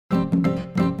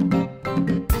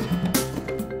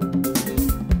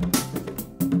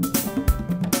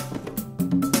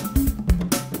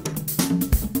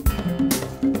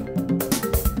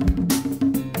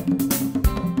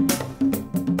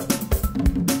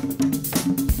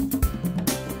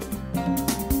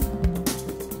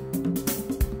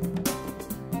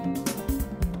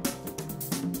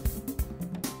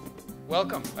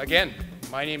Welcome again.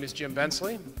 My name is Jim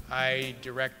Bensley. I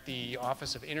direct the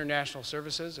Office of International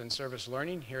Services and Service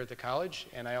Learning here at the college,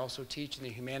 and I also teach in the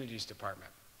Humanities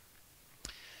Department.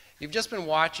 You've just been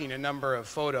watching a number of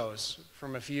photos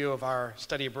from a few of our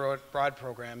study abroad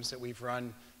programs that we've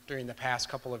run during the past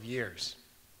couple of years.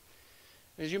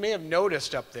 As you may have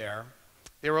noticed up there,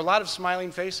 there were a lot of smiling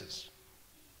faces.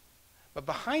 But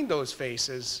behind those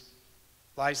faces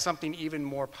lies something even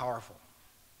more powerful.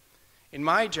 In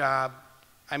my job,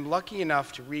 I'm lucky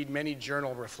enough to read many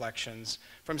journal reflections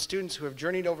from students who have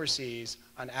journeyed overseas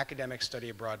on academic study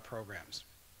abroad programs.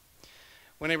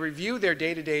 When I review their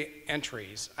day-to-day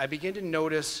entries, I begin to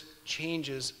notice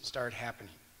changes start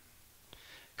happening.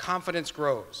 Confidence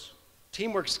grows,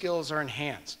 teamwork skills are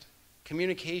enhanced,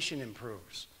 communication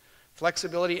improves,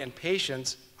 flexibility and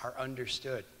patience are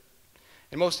understood,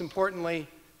 and most importantly,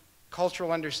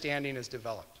 cultural understanding is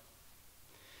developed.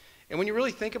 And when you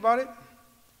really think about it,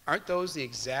 aren't those the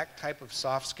exact type of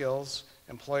soft skills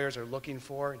employers are looking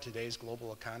for in today's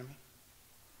global economy?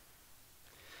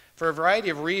 For a variety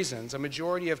of reasons, a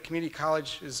majority of community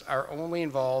colleges are only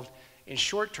involved in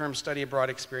short-term study abroad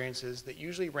experiences that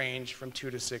usually range from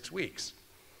 2 to 6 weeks.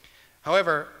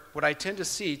 However, what I tend to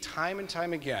see time and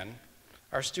time again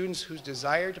are students whose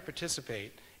desire to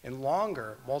participate in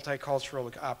longer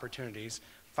multicultural opportunities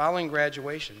following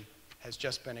graduation has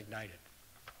just been ignited.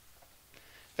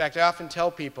 In fact, I often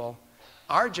tell people,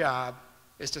 our job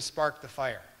is to spark the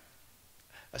fire.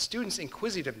 A student's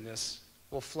inquisitiveness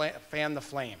will fan the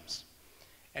flames,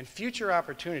 and future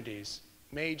opportunities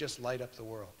may just light up the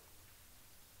world.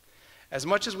 As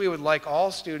much as we would like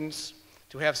all students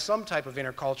to have some type of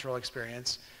intercultural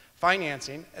experience,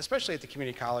 financing, especially at the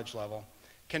community college level,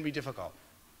 can be difficult.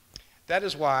 That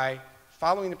is why,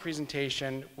 following the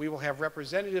presentation, we will have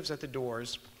representatives at the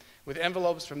doors with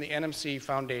envelopes from the NMC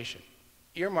Foundation,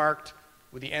 earmarked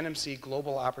with the NMC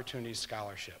Global Opportunities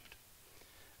Scholarship,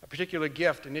 a particular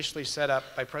gift initially set up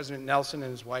by President Nelson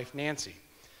and his wife Nancy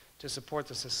to support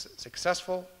the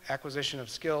successful acquisition of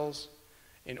skills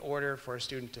in order for a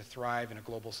student to thrive in a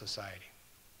global society.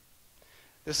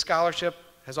 This scholarship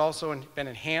has also been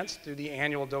enhanced through the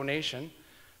annual donation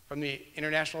from the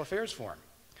International Affairs Forum,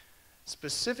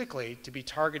 specifically to be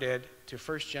targeted to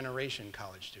first-generation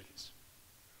college students.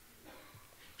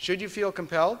 Should you feel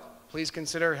compelled, please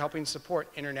consider helping support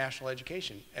international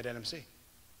education at NMC.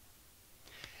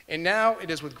 And now it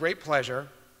is with great pleasure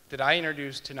that I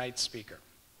introduce tonight's speaker,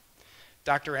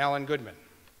 Dr. Allan Goodman.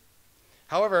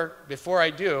 However, before I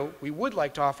do, we would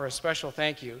like to offer a special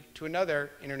thank you to another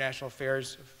International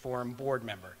Affairs Forum board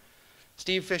member,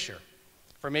 Steve Fisher,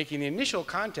 for making the initial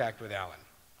contact with Allan.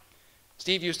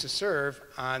 Steve used to serve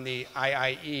on the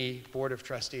IIE Board of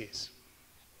Trustees.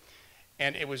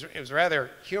 And it was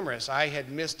rather humorous. I had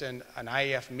missed an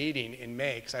IAF meeting in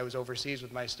May because I was overseas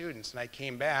with my students. And I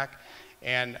came back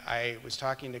and I was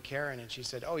talking to Karen and she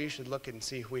said, oh, you should look and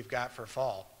see who we've got for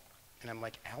fall. And I'm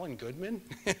like, Allan Goodman?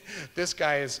 This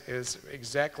guy is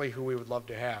exactly who we would love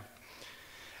to have.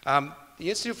 The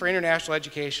Institute for International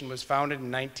Education was founded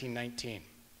in 1919.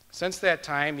 Since that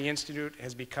time, the Institute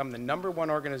has become the #1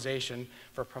 organization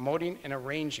for promoting and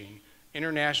arranging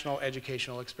international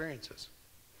educational experiences,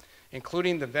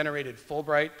 including the venerated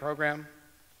Fulbright program.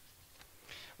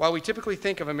 While we typically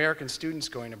think of American students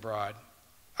going abroad,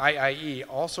 IIE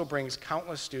also brings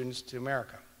countless students to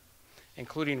America,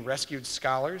 including rescued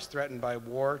scholars threatened by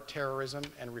war, terrorism,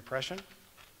 and repression,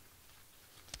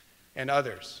 and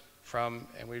others from,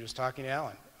 and we were just talking to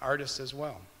Allan, artists as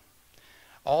well.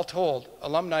 All told,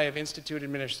 alumni of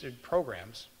Institute-administered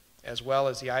programs, as well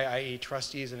as the IIE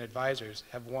trustees and advisors,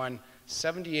 have won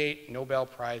 78 Nobel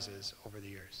Prizes over the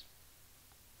years.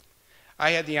 I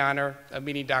had the honor of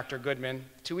meeting Dr. Goodman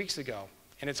 2 weeks ago,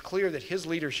 and it's clear that his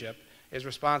leadership is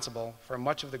responsible for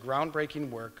much of the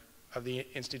groundbreaking work of the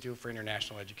Institute for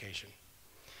International Education.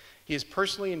 He is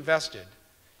personally invested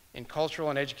in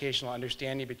cultural and educational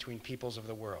understanding between peoples of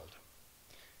the world.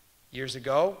 Years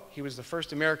ago, he was the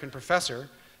first American professor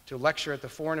to lecture at the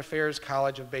Foreign Affairs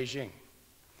College of Beijing.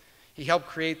 He helped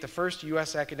create the first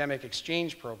U.S. academic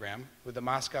exchange program with the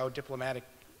Moscow Diplomatic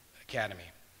Academy,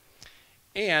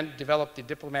 and developed the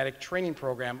diplomatic training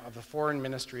program of the Foreign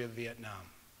Ministry of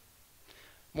Vietnam.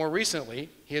 More recently,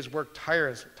 he has worked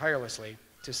tirelessly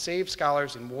to save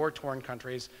scholars in war-torn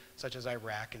countries such as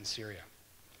Iraq and Syria.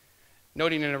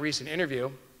 Noting in a recent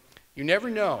interview, you never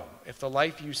know if the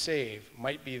life you save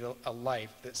might be a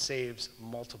life that saves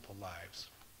multiple lives.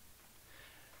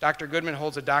 Dr. Goodman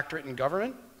holds a doctorate in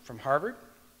government from Harvard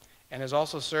and has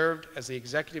also served as the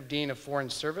Executive Dean of Foreign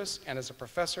Service and as a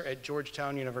professor at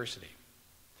Georgetown University.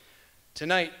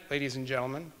 Tonight, ladies and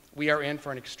gentlemen, we are in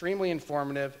for an extremely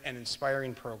informative and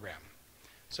inspiring program.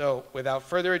 So without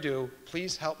further ado,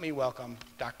 please help me welcome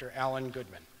Dr. Allan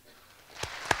Goodman.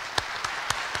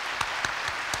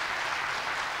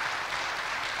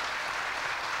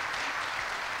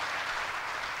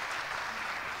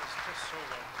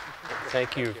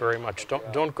 Thank you very much.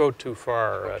 Don't go too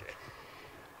far.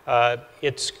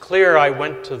 It's clear I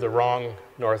went to the wrong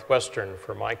Northwestern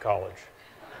for my college.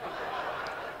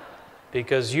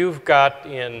 Because you've got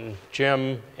in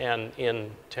Jim and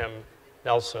in Tim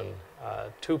Nelson,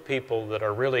 two people that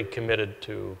are really committed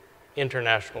to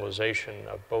internationalization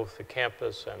of both the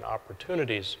campus and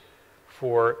opportunities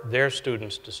for their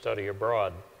students to study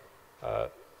abroad.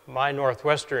 My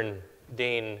Northwestern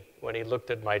dean, when he looked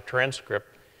at my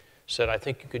transcript, said, I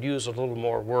think you could use a little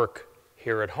more work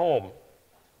here at home.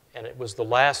 And it was the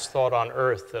last thought on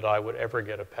earth that I would ever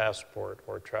get a passport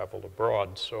or travel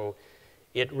abroad. So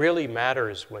it really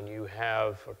matters when you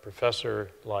have a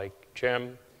professor like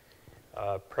Jim,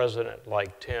 a president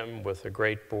like Tim with a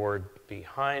great board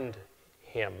behind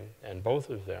him and both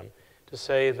of them to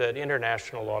say that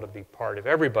international ought to be part of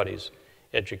everybody's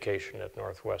education at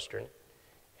Northwestern.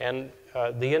 And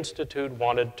the Institute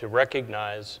wanted to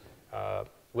recognize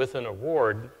with an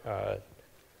award,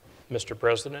 Mr.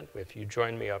 President, if you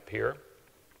join me up here.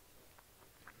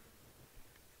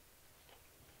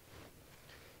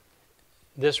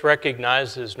 This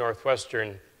recognizes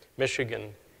Northwestern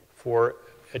Michigan for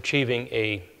achieving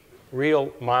a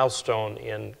real milestone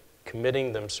in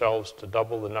committing themselves to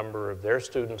double the number of their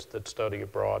students that study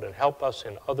abroad and help us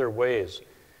in other ways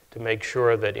to make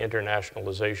sure that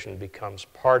internationalization becomes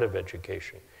part of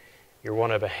education. You're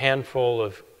one of a handful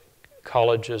of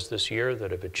colleges this year that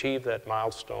have achieved that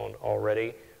milestone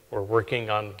already. We're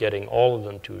working on getting all of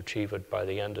them to achieve it by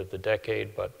the end of the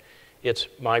decade, but it's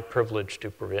my privilege to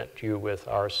present you with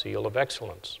our seal of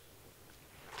excellence.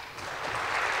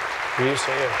 Will you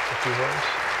say a few words?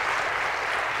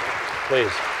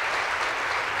 Please.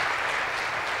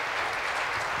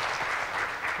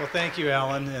 Well, thank you,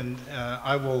 Allan, and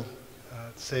I will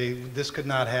say this could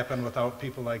not happen without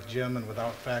people like Jim and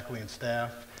without faculty and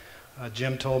staff.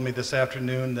 Jim told me this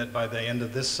afternoon that by the end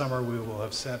of this summer we will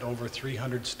have sent over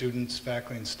 300 students,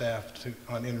 faculty, and staff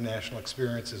on international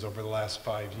experiences over the last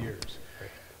 5 years.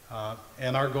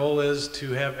 And our goal is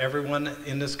to have everyone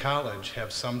in this college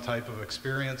have some type of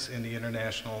experience in the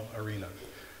international arena.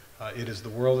 It is the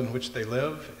world in which they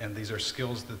live, and these are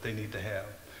skills that they need to have.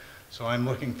 So I'm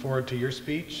looking forward to your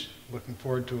speech, looking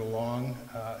forward to a long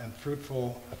and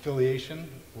fruitful affiliation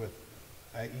with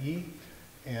IE,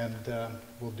 and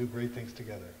we'll do great things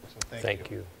together. So thank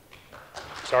you.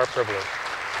 It's our privilege.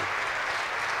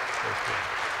 Thank you.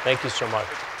 Thank you so much.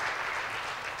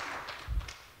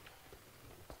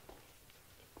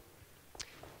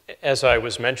 As I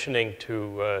was mentioning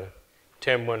to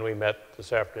Tim when we met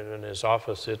this afternoon in his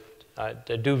office, I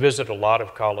do visit a lot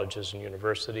of colleges and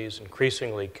universities,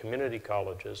 increasingly community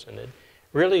colleges, and it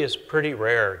really is pretty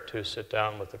rare to sit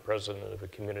down with the president of a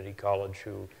community college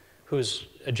whose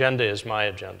agenda is my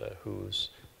agenda, whose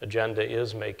agenda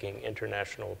is making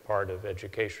international part of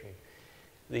education.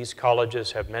 These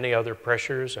colleges have many other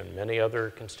pressures and many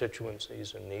other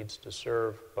constituencies and needs to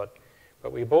serve, but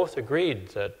we both agreed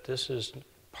that this is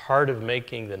part of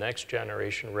making the next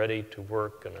generation ready to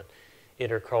work in an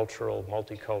intercultural,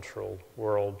 multicultural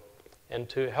world, and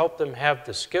to help them have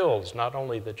the skills, not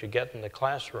only that you get in the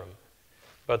classroom,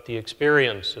 but the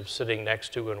experience of sitting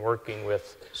next to and working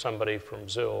with somebody from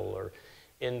Brazil or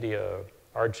India,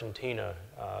 Argentina,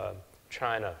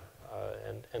 China,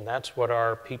 and that's what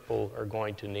our people are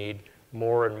going to need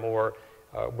more and more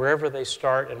wherever they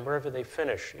start and wherever they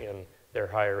finish in their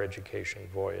higher education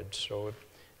voyage. So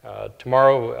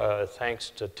tomorrow,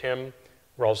 thanks to Tim,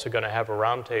 we're also going to have a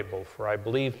roundtable for, I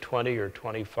believe, 20 or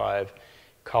 25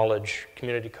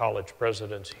 community college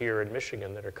presidents here in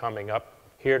Michigan that are coming up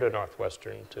here to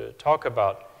Northwestern to talk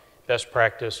about best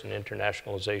practice and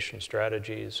internationalization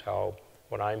strategies, how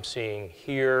what I'm seeing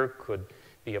here could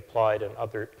be applied in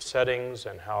other settings,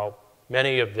 and how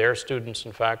many of their students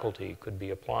and faculty could be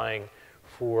applying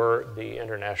for the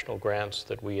international grants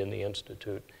that we in the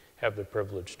Institute have the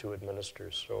privilege to administer.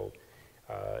 So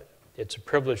it's a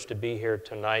privilege to be here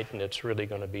tonight, and it's really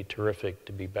going to be terrific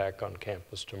to be back on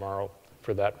campus tomorrow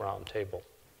for that roundtable.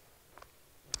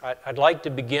 I'd like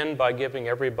to begin by giving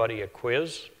everybody a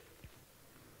quiz.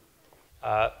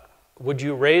 Would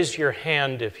you raise your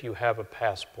hand if you have a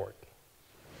passport?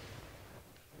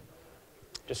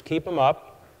 Just keep them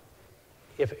up.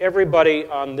 If everybody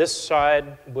on this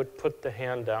side would put the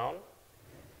hand down,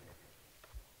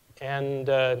 and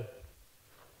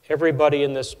everybody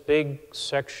in this big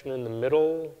section in the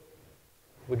middle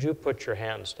Would you put your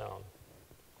hands down?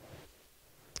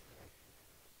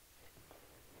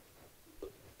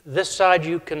 This side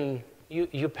you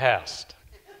passed.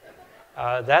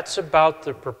 That's about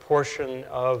the proportion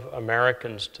of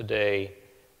Americans today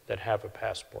that have a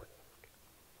passport.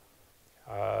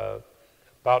 About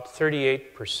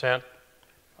 38%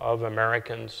 of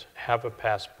Americans have a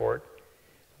passport.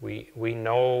 We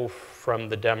know from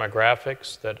the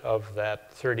demographics that of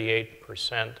that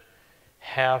 38%,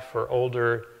 half are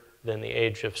older than the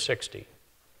age of 60.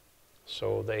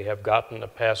 So they have gotten a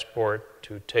passport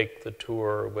to take the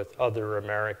tour with other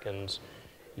Americans,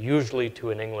 usually to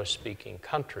an English-speaking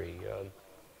country.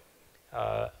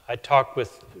 I talked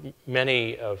with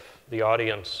many of the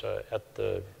audience at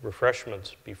the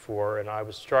refreshments before, and I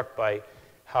was struck by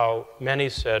how many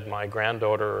said my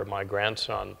granddaughter or my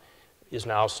grandson is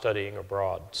now studying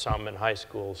abroad, some in high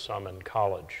school, some in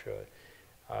college.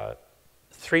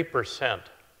 3%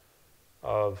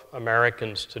 of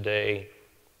Americans today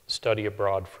study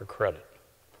abroad for credit.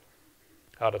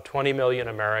 Out of 20 million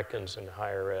Americans in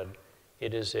higher ed,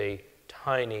 it is a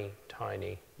tiny,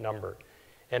 tiny number.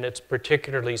 And it's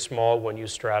particularly small when you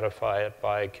stratify it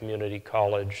by community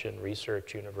college and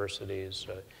research universities.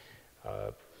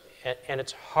 And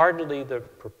it's hardly the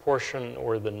proportion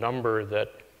or the number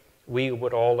that we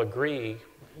would all agree,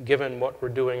 given what we're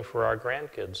doing for our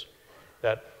grandkids,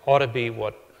 that ought to be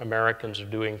what Americans are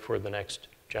doing for the next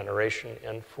generation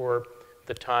and for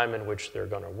the time in which they're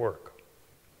going to work.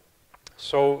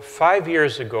 So 5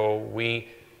 years ago, we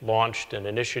launched an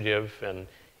initiative,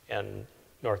 and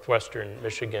Northwestern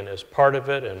Michigan is part of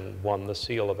it and won the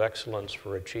Seal of Excellence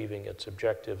for achieving its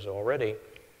objectives already,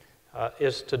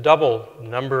 is to double the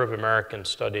number of Americans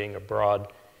studying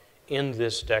abroad in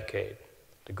this decade,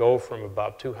 to go from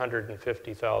about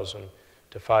 250,000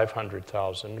 to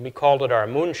 500,000. And we called it our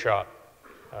moonshot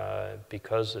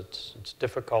because it's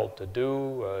difficult to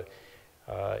do.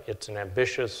 It's an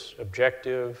ambitious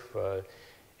objective.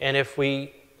 And if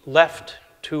we left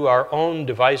to our own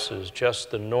devices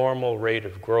just the normal rate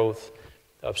of growth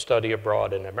of study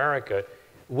abroad in America,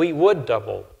 we would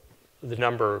double the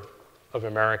number of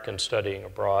Americans studying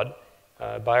abroad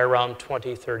by around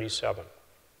 2037.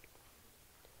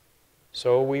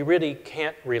 So we really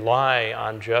can't rely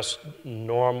on just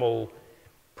normal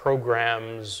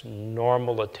programs,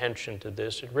 normal attention to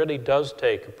this. It really does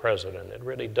take a president. It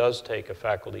really does take a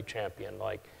faculty champion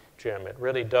like Jim. It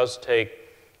really does take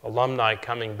alumni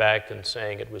coming back and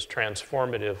saying it was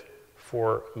transformative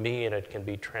for me and it can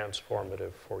be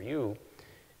transformative for you.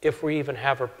 If we even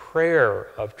have a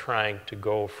prayer of trying to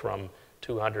go from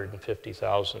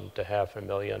 250,000 to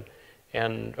 500,000.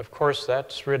 And of course,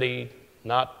 that's really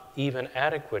not even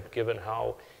adequate given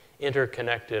how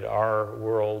interconnected our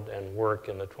world and work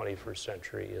in the 21st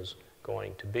century is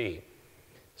going to be.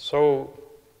 So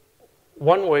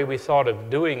one way we thought of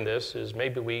doing this is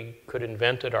maybe we could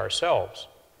invent it ourselves.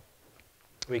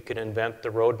 We could invent the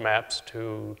roadmaps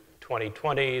to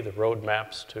 2020, the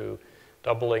roadmaps to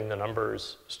doubling the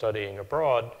numbers studying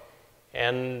abroad,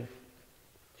 and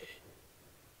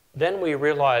then we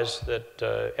realized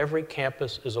that every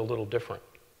campus is a little different.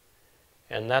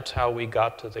 And that's how we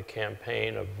got to the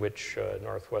campaign of which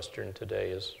Northwestern today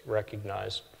is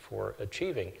recognized for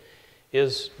achieving,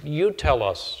 is you tell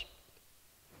us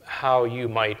how you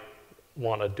might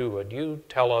want to do it. You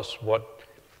tell us what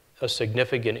a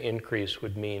significant increase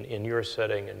would mean in your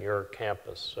setting and your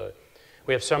campus.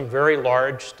 We have some very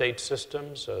large state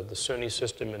systems, the SUNY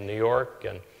system in New York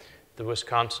and the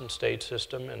Wisconsin state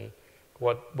system. And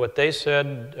what they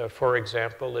said, for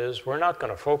example, is we're not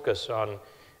going to focus on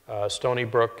Stony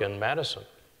Brook and Madison.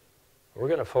 We're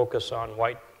going to focus on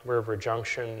White River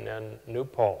Junction and New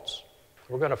Paltz.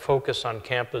 We're going to focus on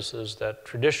campuses that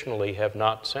traditionally have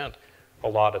not sent a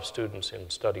lot of students in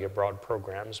study abroad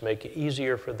programs, make it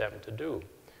easier for them to do.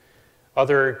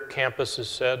 Other campuses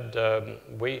said,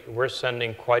 we're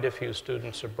sending quite a few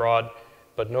students abroad,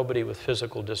 but nobody with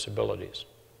physical disabilities.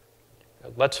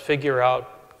 Let's figure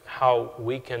out how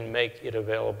we can make it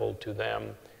available to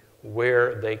them,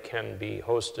 where they can be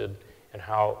hosted, and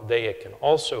how they can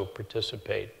also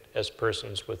participate as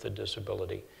persons with a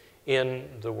disability in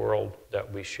the world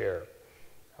that we share.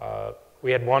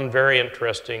 We had one very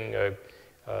interesting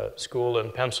school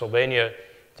in Pennsylvania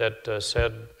that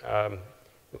said,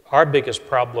 our biggest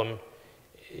problem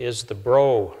is the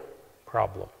bro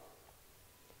problem.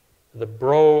 The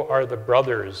bro are the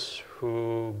brothers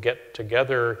who get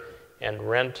together and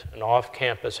rent an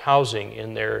off-campus housing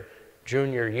in their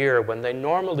junior year when they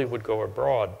normally would go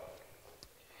abroad.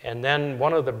 And then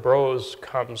one of the bros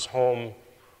comes home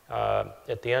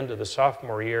at the end of the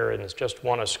sophomore year and has just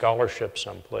won a scholarship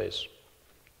someplace.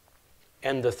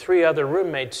 and the 3 other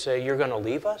roommates say, "You're going to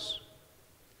leave us?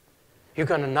 You're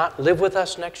going to not live with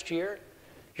us next year?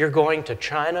 You're going to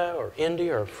China or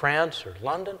India or France or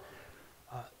London?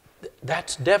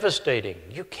 That's devastating.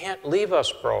 You can't leave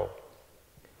us, bro."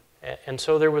 And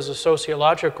so there was a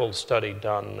sociological study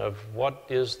done of what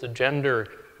is the gender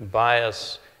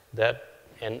bias that,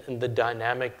 and the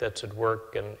dynamic that's at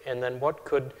work, and then what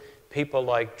could people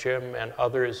like Jim and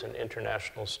others in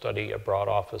international study abroad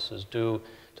offices do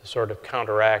to sort of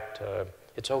counteract,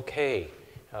 it's okay,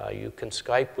 you can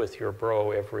Skype with your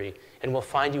bro and we'll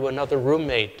find you another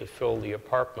roommate to fill the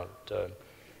apartment.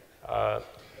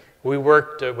 We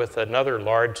worked with another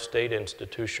large state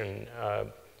institution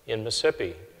in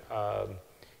Mississippi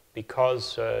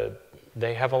because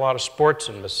they have a lot of sports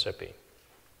in Mississippi,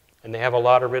 and they have a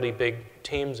lot of really big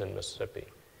teams in Mississippi.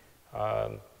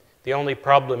 The only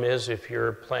problem is if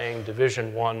you're playing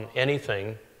Division I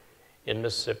anything in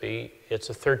Mississippi,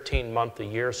 it's a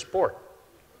 13-month-a-year sport.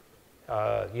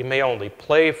 You may only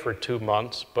play for 2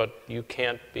 months, but you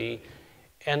can't be.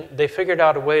 And they figured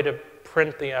out a way to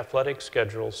print the athletic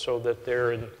schedule so that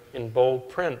there in bold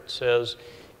print says,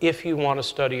 if you want to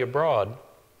study abroad,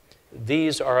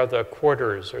 these are the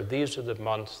quarters or these are the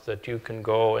months that you can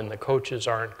go, and the coaches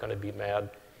aren't going to be mad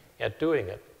at doing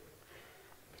it.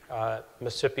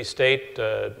 Mississippi State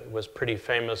was pretty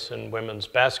famous in women's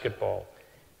basketball.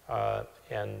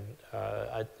 And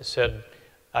I said,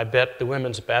 I bet the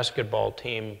women's basketball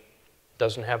team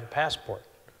doesn't have a passport.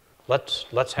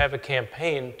 Let's have a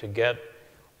campaign to get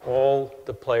all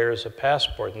the players a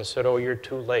passport. And they said, oh, you're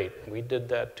too late. We did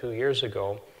that 2 years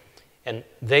ago. And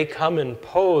they come and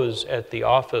pose at the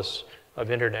Office of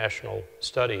International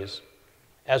Studies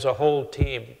as a whole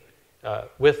team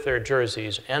with their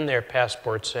jerseys and their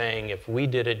passports saying, if we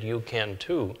did it, you can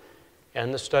too.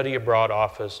 And the study abroad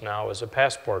office now is a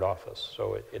passport office.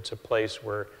 So it's a place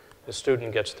where the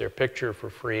student gets their picture for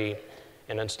free,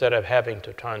 and instead of having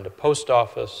to turn to post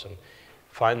office and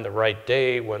find the right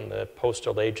day when the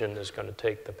postal agent is going to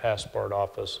take the passport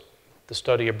office, the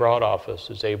study abroad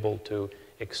office is able to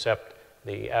accept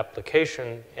the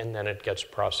application, and then it gets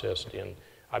processed in,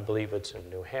 I believe it's in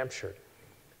New Hampshire.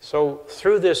 So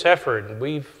through this effort,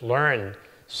 we've learned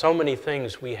so many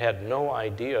things we had no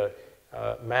idea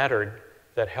mattered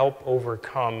that help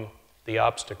overcome the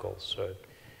obstacles.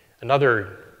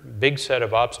 Another big set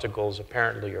of obstacles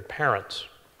apparently are parents.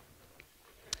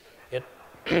 It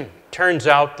turns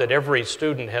out that every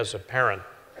student has a parent,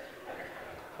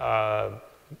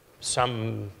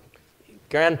 some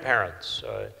grandparents.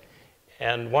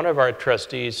 And one of our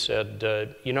trustees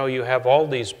said, you know, you have all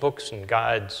these books and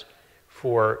guides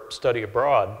for study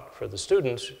abroad for the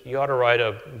students. You ought to write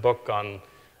a book on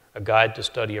a guide to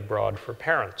study abroad for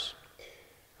parents.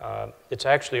 It's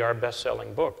actually our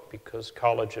best-selling book because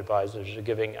college advisors are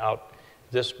giving out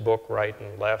this book right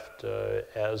and left.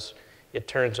 As it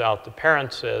turns out, the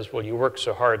parent says, well, you work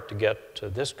so hard to get to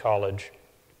this college,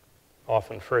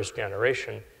 often first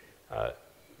generation,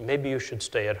 maybe you should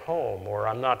stay at home, or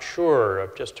I'm not sure,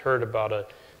 I've just heard about a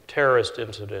terrorist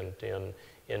incident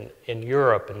in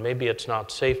Europe, and maybe it's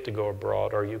not safe to go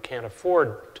abroad, or you can't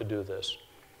afford to do this.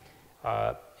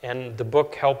 And the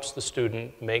book helps the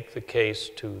student make the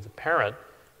case to the parent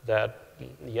that,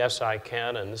 yes, I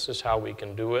can, and this is how we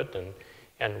can do it,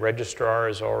 and registrar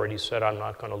has already said I'm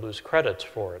not going to lose credits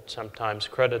for it. Sometimes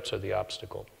credits are the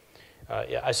obstacle.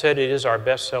 I said it is our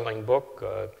best-selling book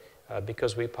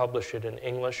because we publish it in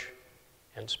English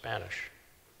and Spanish.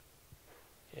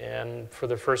 And for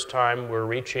the first time, we're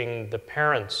reaching the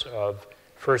parents of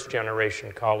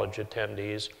first-generation college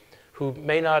attendees who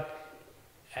may not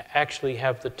actually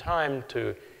have the time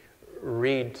to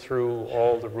read through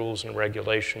all the rules and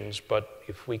regulations, but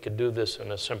if we could do this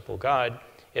in a simple guide,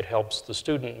 it helps the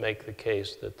student make the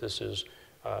case that this is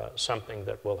something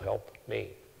that will help me.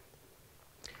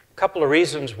 A couple of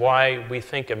reasons why we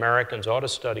think Americans ought to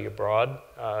study abroad.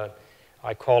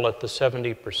 I call it the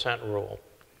 70% rule.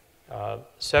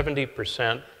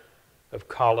 70% of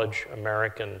college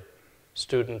American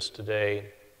students today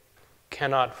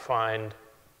cannot find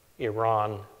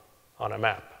Iran on a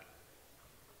map,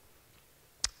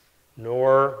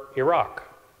 nor Iraq,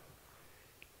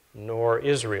 nor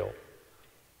Israel.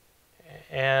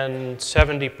 And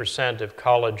 70% of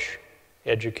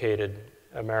college-educated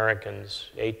Americans,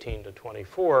 18 to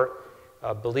 24,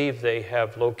 believe they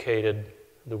have located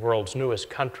the world's newest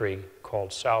country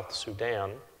called South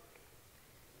Sudan,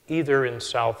 either in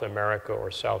South America or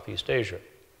Southeast Asia.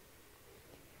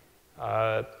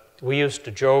 We used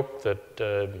to joke that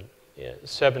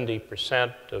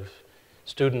 70% of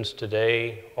students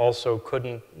today also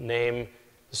couldn't name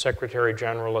the Secretary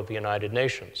General of the United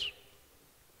Nations.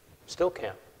 Still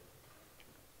can't.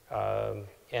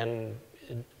 And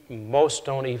most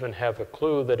don't even have a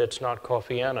clue that it's not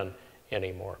Kofi Annan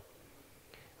anymore.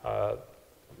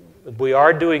 We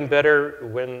are doing better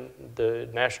when the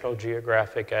National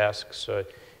Geographic asks,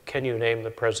 can you name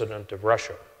the president of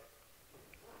Russia?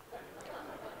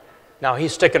 Now,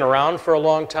 he's sticking around for a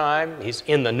long time. He's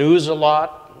in the news a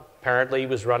lot. Apparently, he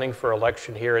was running for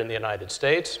election here in the United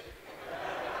States.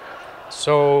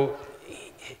 So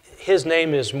his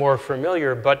name is more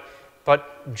familiar, but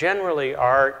generally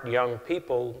our young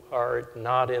people are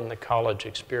not in the college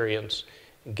experience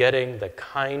getting the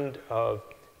kind of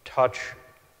touch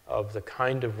of the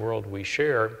kind of world we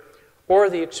share, or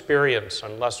the experience,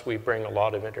 unless we bring a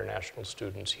lot of international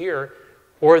students here,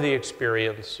 or the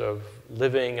experience of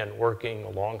living and working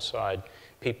alongside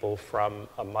people from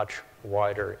a much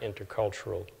wider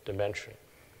intercultural dimension.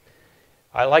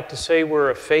 I like to say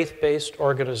we're a faith-based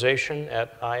organization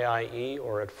at IIE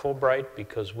or at Fulbright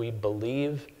because we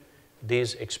believe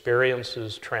these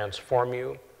experiences transform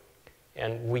you.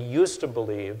 And we used to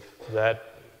believe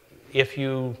that if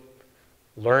you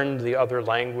learned the other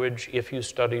language, if you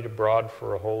studied abroad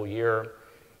for a whole year,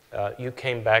 you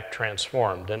came back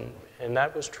transformed. And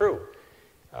that was true.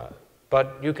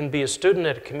 But you can be a student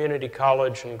at a community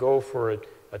college and go for a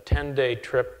 10-day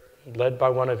trip led by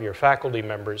one of your faculty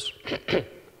members.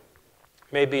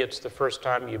 Maybe it's the first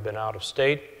time you've been out of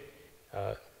state.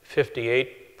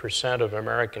 58% of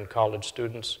American college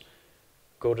students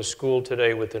go to school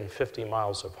today within 50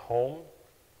 miles of home.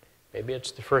 Maybe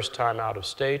it's the first time out of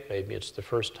state. Maybe it's the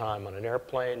first time on an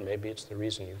airplane. Maybe it's the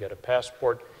reason you get a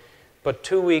passport. But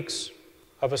 2 weeks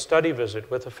of a study visit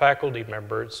with a faculty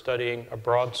member studying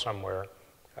abroad somewhere,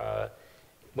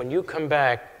 when you come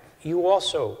back, you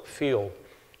also feel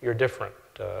you're different.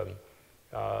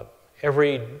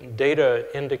 Every data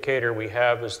indicator we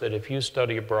have is that if you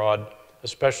study abroad,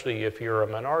 especially if you're a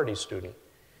minority student,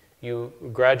 you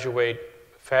graduate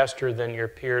faster than your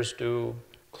peers do,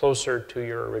 closer to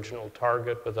your original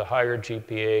target with a higher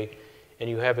GPA, and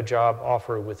you have a job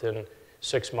offer within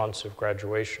 6 months of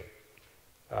graduation.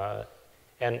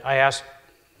 And I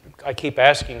keep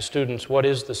asking students, what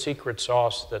is the secret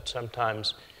sauce that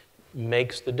sometimes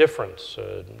makes the difference?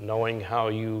 Knowing how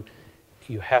you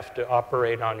have to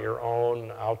operate on your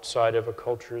own, outside of a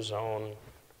culture zone,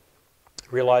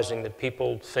 realizing that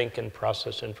people think and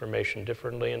process information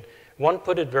differently. And one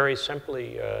put it very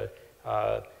simply,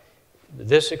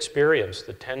 this experience,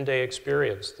 the 10-day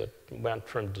experience that went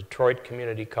from Detroit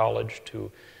Community College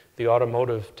to the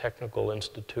Automotive Technical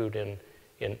Institute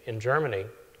in Germany,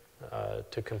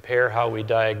 to compare how we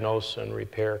diagnose and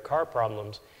repair car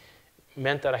problems,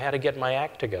 meant that I had to get my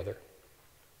act together.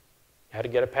 I had to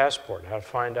get a passport. I had to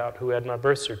find out who had my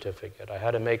birth certificate. I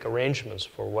had to make arrangements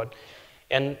for what.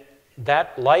 And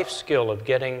that life skill of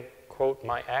getting, quote,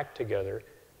 my act together,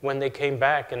 when they came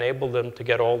back, enabled them to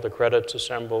get all the credits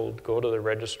assembled, go to the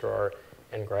registrar,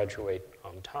 and graduate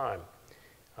on time.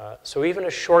 So even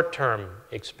a short-term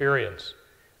experience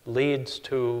leads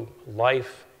to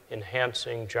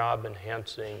life-enhancing,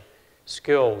 job-enhancing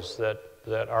skills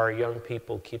that our young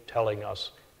people keep telling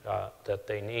us that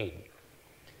they need.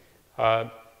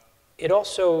 It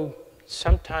also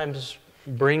sometimes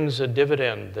brings a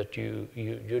dividend that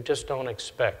you just don't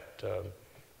expect.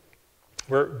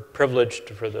 We're privileged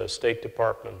for the State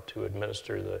Department to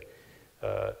administer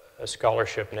a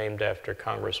scholarship named after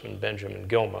Congressman Benjamin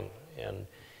Gilman, and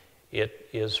it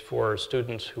is for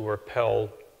students who are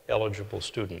Pell-eligible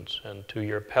students. And to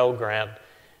your Pell grant,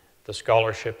 the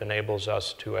scholarship enables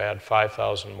us to add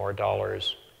 $5,000 more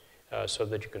so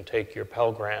that you can take your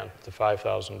Pell grant, the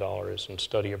 $5,000, and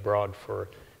study abroad for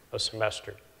a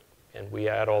semester. And we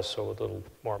add also a little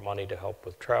more money to help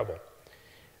with travel.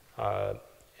 I've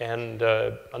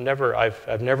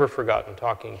never forgotten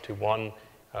talking to one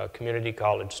community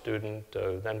college student,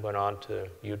 then went on to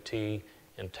UT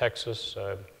in Texas,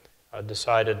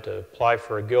 decided to apply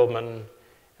for a Gilman,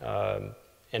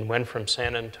 and went from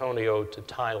San Antonio to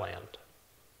Thailand.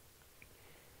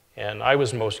 And I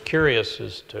was most curious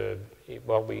as to,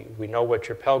 well, we know what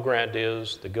your Pell Grant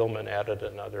is. The Gilman added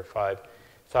another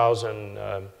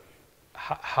 $5,000.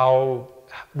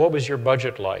 What was your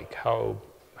budget like? How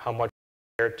much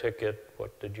air ticket?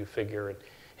 What did you figure? And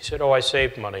he said, oh, I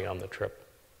saved money on the trip.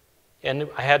 And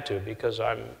I had to, because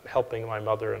I'm helping my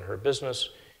mother in her business,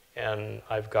 and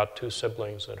I've got 2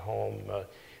 siblings at home.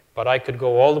 But I could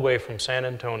go all the way from San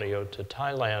Antonio to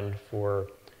Thailand for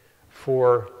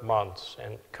 4 months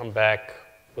and come back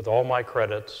with all my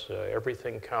credits,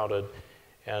 everything counted,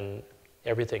 and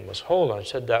everything was whole. And I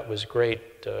said that was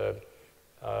great.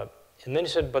 And then he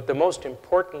said, but the most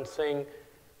important thing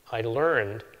I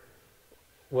learned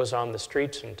was on the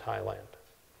streets in Thailand.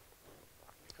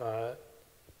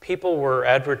 People were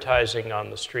advertising on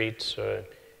the streets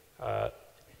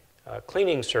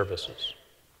cleaning services.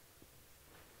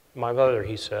 My mother,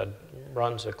 he said,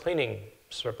 runs a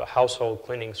household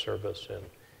cleaning service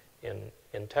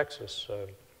in Texas.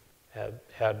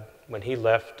 Had when he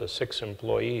left 6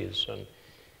 employees, and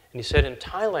he said in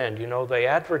Thailand, you know, they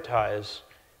advertise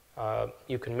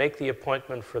you can make the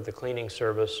appointment for the cleaning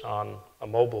service on a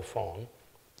mobile phone,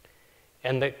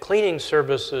 and the cleaning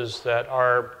services that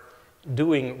are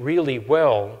doing really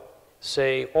well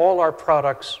say all our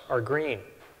products are green,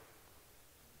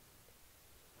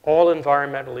 all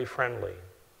environmentally friendly,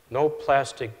 no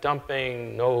plastic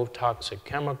dumping, no toxic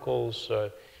chemicals.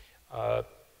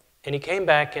 And he came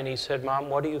back and he said, Mom,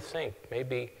 what do you think?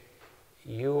 Maybe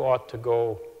you ought to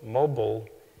go mobile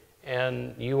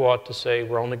and you ought to say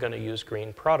we're only going to use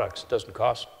green products. It doesn't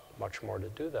cost much more to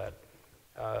do that.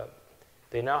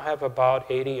 They now have about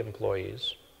 80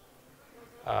 employees.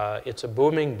 It's a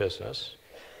booming business.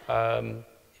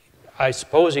 I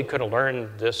suppose he could have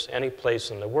learned this any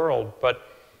place in the world, but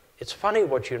it's funny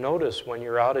what you notice when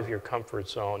you're out of your comfort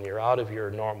zone, you're out of your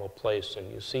normal place,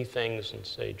 and you see things and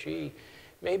say, gee,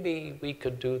 maybe we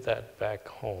could do that back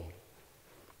home.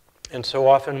 And so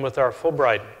often with our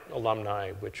Fulbright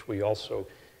alumni, which we also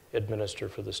administer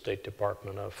for the State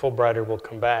Department, a Fulbrighter will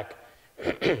come back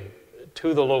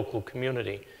to the local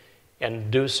community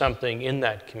and do something in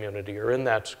that community or in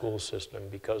that school system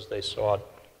because they saw it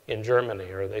in Germany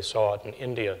or they saw it in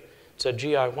India. Said,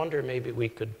 gee, I wonder maybe we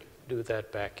could do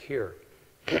that back here.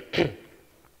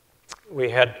 We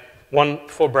had one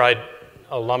Fulbright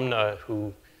alumna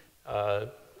who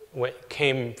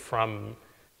came from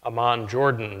Amman,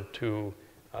 Jordan to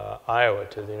Iowa,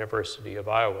 to the University of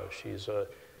Iowa. She's a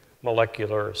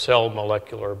cell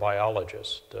molecular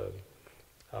biologist.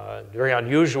 Very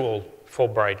unusual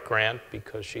Fulbright grant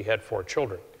because she had 4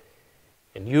 children.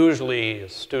 And usually a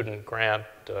student grant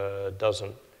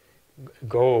doesn't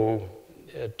go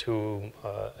to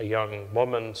a young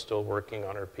woman still working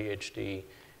on her PhD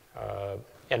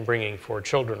and bringing 4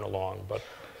 children along. But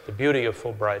the beauty of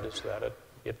Fulbright is that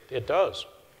it does.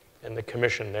 And the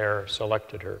commission there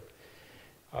selected her.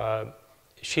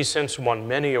 She's since won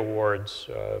many awards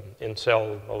in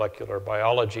cell molecular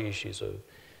biology. She's an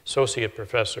associate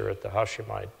professor at the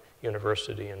Hashemite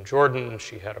University in Jordan.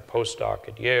 She had a postdoc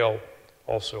at Yale,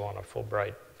 also on a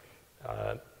Fulbright.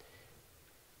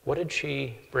 What did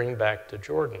she bring back to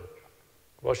Jordan?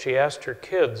 Well, she asked her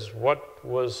kids what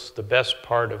was the best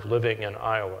part of living in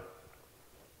Iowa.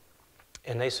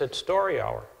 And they said story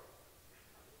hour.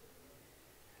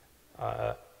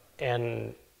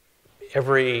 And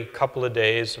every couple of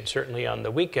days, and certainly on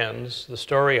the weekends, the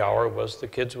story hour was the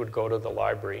kids would go to the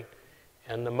library,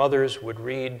 and the mothers would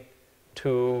read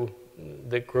to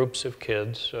the groups of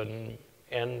kids,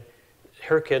 and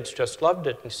her kids just loved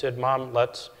it and said, Mom,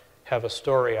 let's have a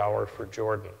story hour for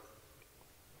Jordan.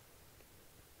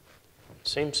 It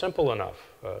seemed simple enough.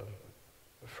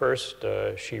 First,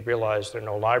 she realized there are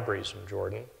no libraries in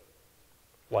Jordan,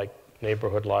 like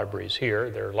neighborhood libraries here.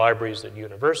 There are libraries at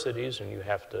universities, and you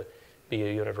have to be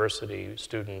a university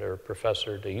student or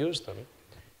professor to use them.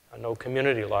 No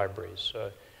community libraries.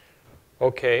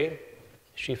 Okay,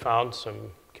 she found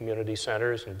some community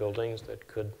centers and buildings that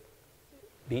could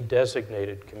be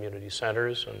designated community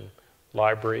centers and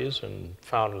libraries, and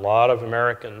found a lot of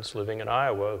Americans living in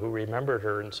Iowa who remembered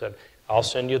her and said, I'll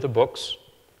send you the books.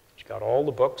 She got all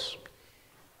the books.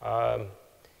 And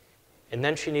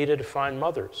then she needed to find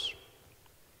mothers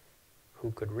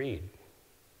who could read.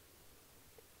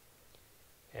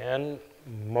 And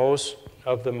most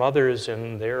of the mothers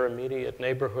in their immediate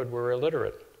neighborhood were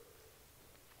illiterate.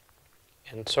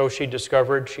 And so she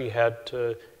discovered she had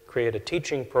to create a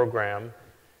teaching program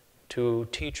to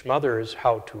teach mothers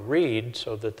how to read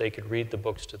so that they could read the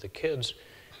books to the kids,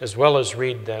 as well as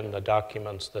read then the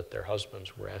documents that their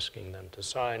husbands were asking them to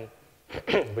sign,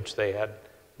 which they had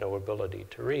no ability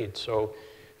to read. So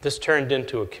this turned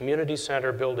into a community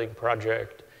center building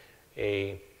project,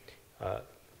 a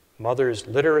mother's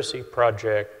literacy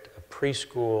project, a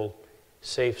preschool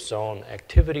safe zone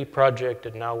activity project.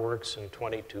 It now works in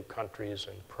 22 countries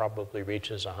and probably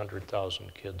reaches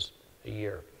 100,000 kids a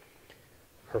year.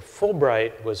 Her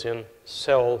Fulbright was in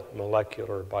cell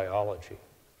molecular biology.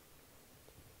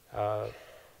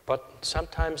 But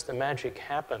sometimes the magic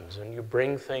happens and you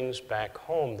bring things back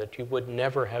home that you would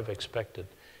never have expected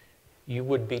you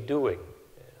would be doing.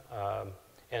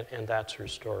 And that's her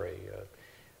story.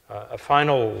 A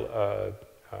final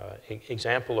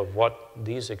example of what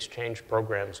these exchange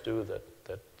programs do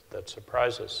that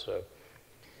surprises.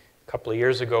 A couple of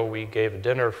years ago, we gave a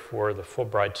dinner for the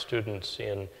Fulbright students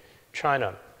in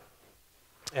China.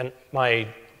 And my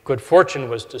good fortune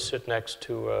was to sit next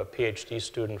to a PhD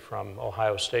student from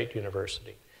Ohio State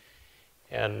University.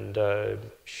 And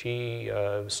she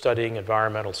was studying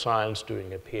environmental science,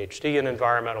 doing a PhD in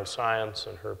environmental science,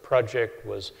 and her project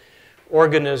was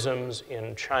organisms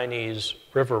in Chinese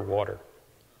river water.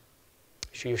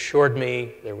 She assured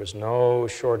me there was no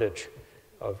shortage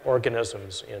of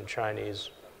organisms in Chinese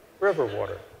river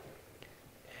water.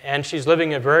 And she's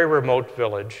living in a very remote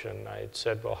village, and I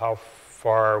said, well, how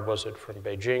far was it from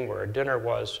Beijing, where our dinner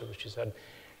was? So she said,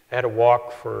 I had to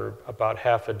walk for about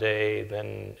half a day,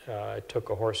 then I took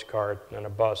a horse cart, then a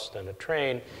bus, then a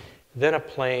train, then a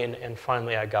plane, and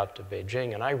finally I got to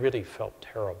Beijing, and I really felt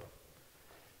terrible.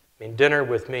 I mean, dinner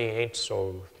with me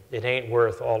it ain't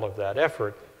worth all of that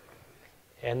effort.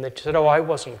 And they said, oh, I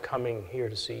wasn't coming here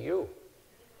to see you.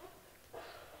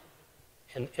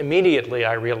 And immediately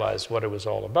I realized what it was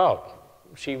all about.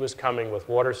 She was coming with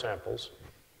water samples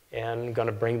and going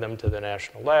to bring them to the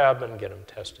national lab and get them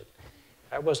tested.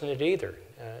 That wasn't it either.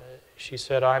 She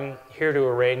said, I'm here to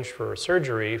arrange for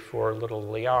surgery for little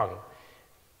Liang.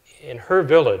 In her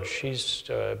village,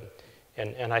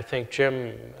 and I think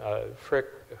Jim Frick,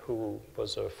 who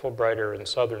was a Fulbrighter in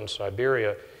southern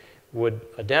Siberia, would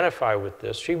identify with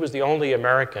this. She was the only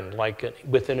American, like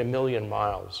within 1 million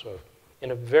miles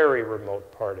in a very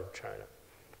remote part of China.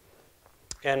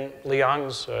 And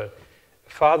Liang's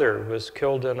father was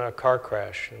killed in a car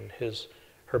crash, and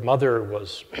her mother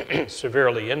was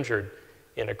severely injured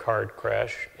in a car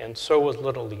crash, and so was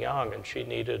little Liang, and she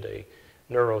needed a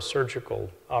neurosurgical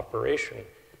operation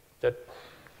that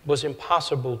was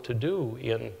impossible to do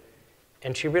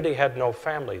and she really had no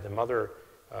family. The mother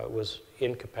was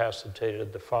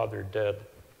incapacitated, the father dead.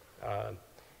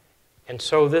 And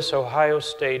so this Ohio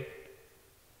State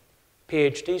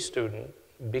PhD student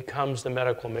becomes the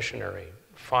medical missionary,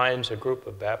 finds a group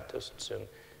of Baptists in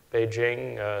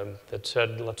Beijing that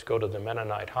said, let's go to the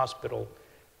Mennonite hospital,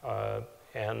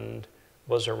 and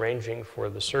was arranging for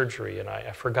the surgery. And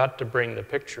I forgot to bring the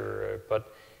picture,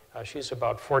 but she's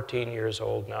about 14 years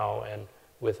old now, and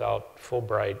without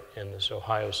Fulbright and this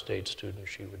Ohio State student,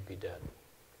 she would be dead.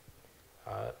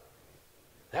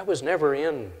 That was never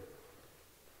in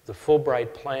the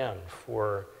Fulbright plan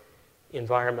for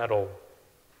environmental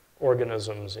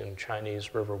organisms in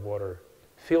Chinese river water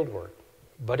fieldwork.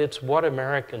 But it's what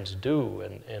Americans do,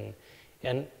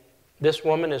 and this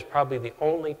woman is probably the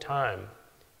only time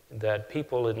that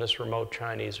people in this remote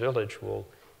Chinese village will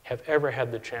have ever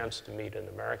had the chance to meet an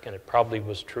American. It probably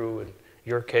was true in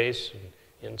your case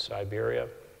in Siberia.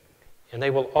 And they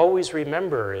will always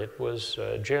remember it was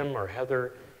Jim or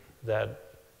Heather that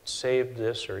saved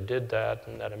this or did that,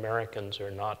 and that Americans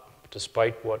are not,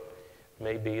 despite what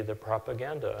may be the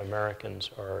propaganda, Americans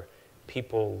are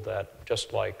people that,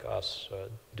 just like us,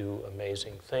 do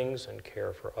amazing things and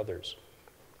care for others.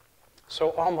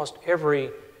 So almost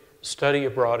every study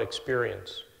abroad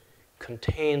experience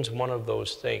contains one of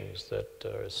those things that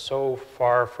is so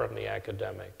far from the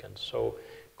academic and so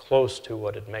close to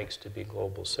what it makes to be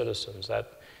global citizens.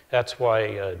 That's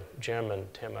why Jim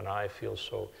and Tim and I feel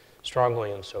so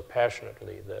strongly and so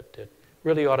passionately that it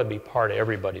really ought to be part of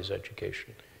everybody's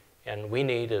education. And we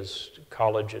need, as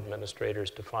college administrators,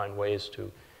 to find ways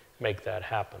to make that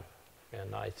happen.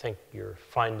 And I think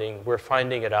we're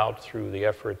finding it out through the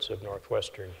efforts of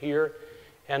Northwestern here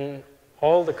and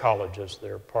all the colleges that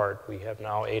are part. We have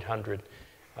now 800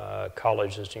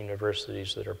 colleges and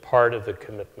universities that are part of the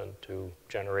commitment to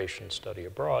generation study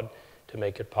abroad to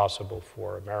make it possible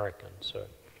for Americans.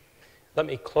 Let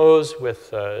me close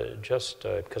with just,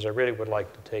 because I really would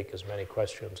like to take as many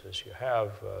questions as you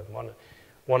have.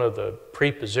 One of the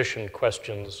pre-positioned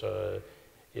questions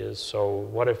is, so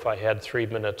what if I had 3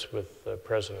 minutes with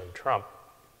President Trump?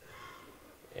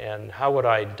 And how would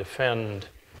I defend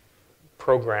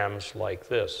programs like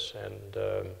this? And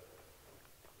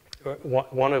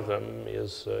one of them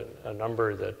is a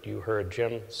number that you heard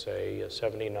Jim say,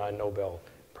 79 Nobel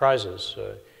Prizes.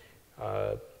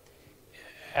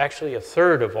 Actually,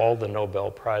 1/3 of all the Nobel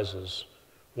Prizes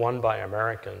won by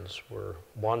Americans were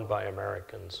won by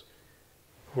Americans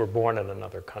who were born in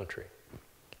another country.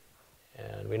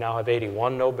 And we now have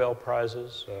 81 Nobel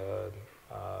Prizes,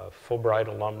 Fulbright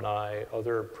alumni,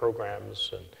 other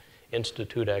programs and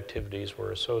institute activities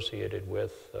we're associated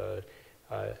with.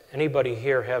 Anybody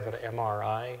here have an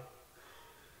MRI?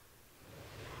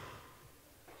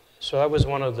 So that was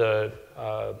one of the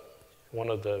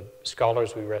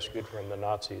scholars we rescued from the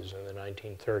Nazis in the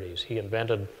 1930s. He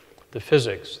invented the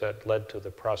physics that led to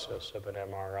the process of an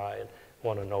MRI and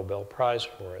won a Nobel Prize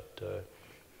for it.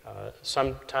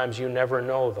 Sometimes you never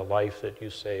know the life that you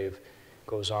save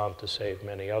goes on to save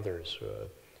many others.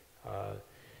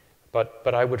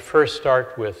 But I would first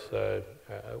start with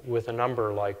a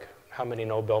number like, how many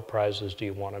Nobel Prizes do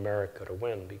you want America to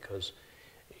win? Because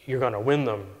you're going to win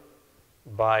them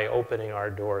by opening our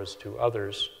doors to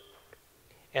others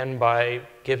and by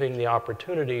giving the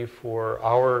opportunity for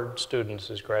our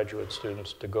students as graduate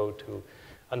students to go to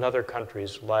another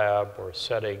country's lab or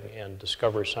setting and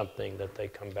discover something that they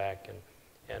come back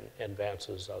and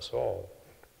advances us all.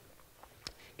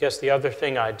 I guess the other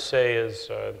thing I'd say is,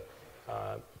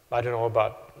 I don't know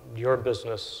about your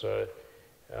business,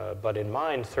 but in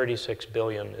mine, 36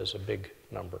 billion is a big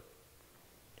number.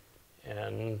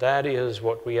 And that is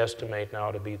what we estimate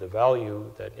now to be the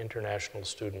value that international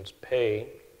students pay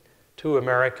to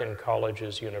American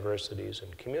colleges, universities,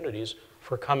 and communities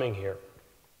for coming here.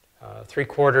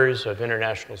 3/4 of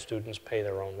international students pay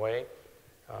their own way.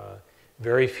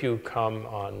 Very few come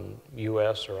on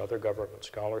US or other government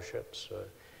scholarships.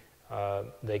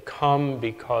 They come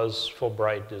because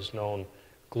Fulbright is known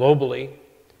globally.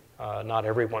 Not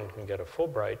everyone can get a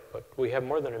Fulbright, but we have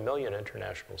more than 1 million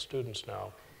international students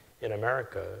now in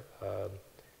America.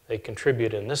 They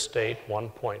contribute in this state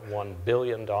 $1.1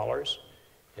 billion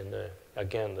in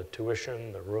the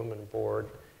tuition, the room and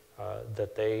board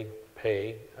that they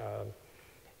pay.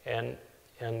 And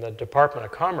the Department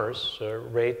of Commerce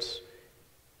rates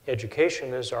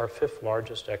education as our 5th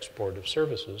largest export of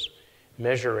services,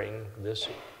 measuring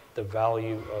the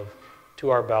value to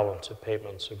our balance of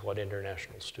payments of what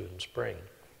international students bring.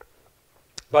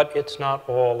 But it's not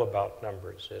all about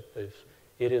numbers.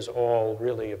 It is all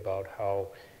really about how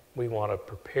we want to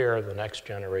prepare the next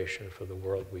generation for the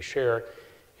world we share.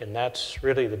 And that's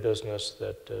really the business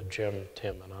that Jim,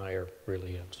 Tim, and I are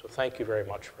really in. So thank you very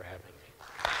much for having me.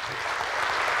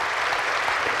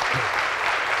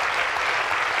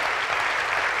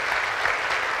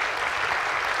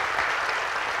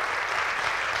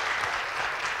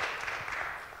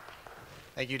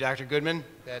 Thank you, Dr. Goodman.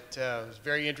 That was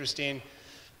very interesting.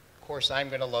 Of course, I'm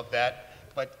going to love that.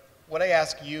 But what I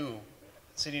ask you,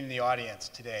 sitting in the audience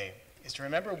today, is to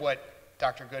remember what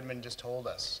Dr. Goodman just told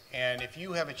us. And if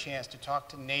you have a chance to talk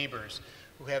to neighbors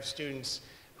who have students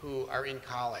who are in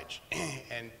college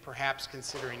and perhaps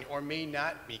considering or may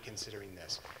not be considering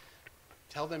this,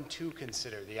 tell them to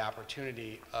consider the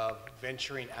opportunity of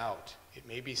venturing out. It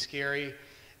may be scary.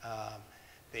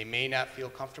 They may not feel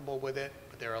comfortable with it,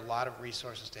 but there are a lot of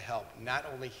resources to help, not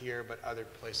only here, but other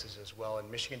places as well. And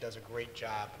Michigan does a great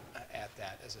job at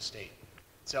that as a state.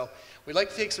 So we'd like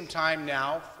to take some time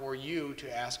now for you to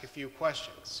ask a few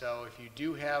questions. So if you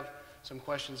do have some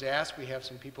questions to ask, we have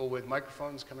some people with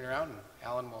microphones coming around, and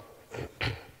Allan will.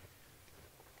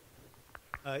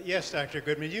 Yes, Dr.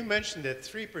 Goodman, you mentioned that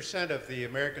 3% of the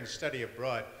Americans study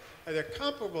abroad. Are there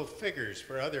comparable figures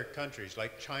for other countries,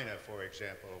 like China, for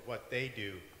example, what they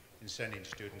do in sending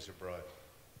students abroad?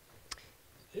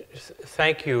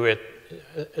 Thank you.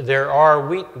 There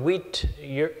are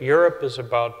Europe is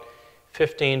about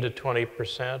 15 to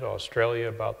 20%, Australia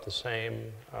about the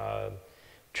same.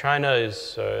 China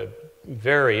is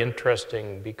very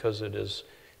interesting because it is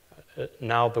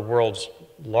now the world's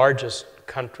largest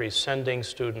country sending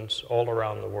students all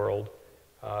around the world,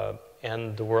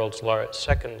 and the world's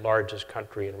second largest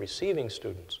country in receiving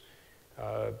students.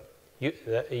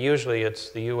 Usually it's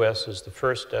the US is the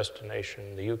first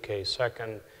destination, the UK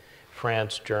second,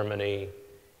 France, Germany,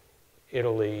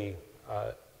 Italy.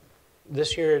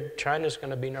 This year, China's going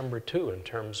to be number 2 in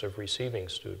terms of receiving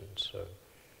students.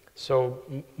 So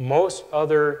most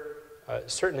other,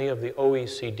 certainly of the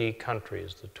OECD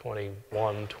countries, the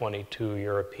 21, 22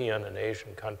 European and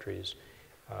Asian countries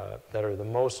that are the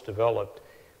most developed,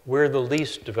 we're the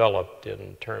least developed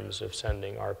in terms of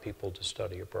sending our people to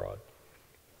study abroad.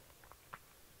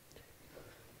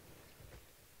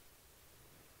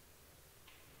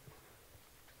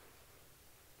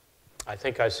 I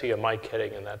think I see a mic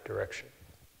heading in that direction.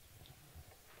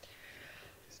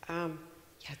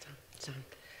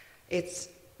 It's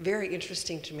very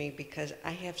interesting to me because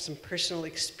I have some personal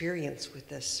experience with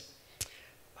this.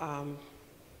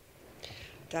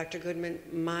 Dr. Goodman,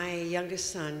 my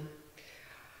youngest son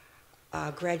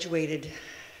graduated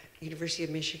University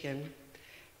of Michigan,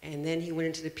 and then he went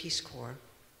into the Peace Corps,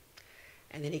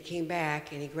 and then he came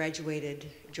back and he graduated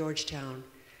Georgetown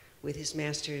with his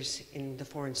master's in the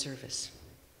Foreign Service.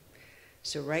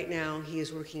 So right now he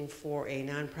is working for a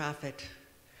nonprofit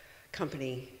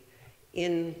company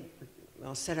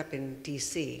set up in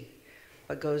DC,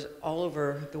 but goes all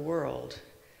over the world.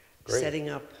 Great. Setting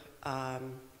up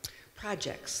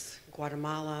projects,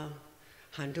 Guatemala,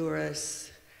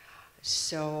 Honduras.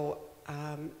 So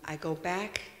I go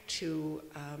back to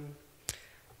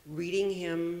reading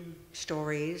him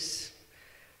stories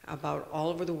about all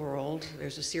over the world.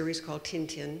 There's a series called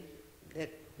Tintin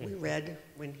that we read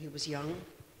when he was young.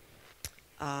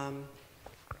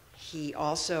 He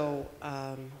also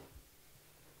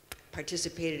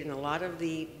participated in a lot of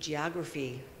the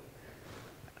geography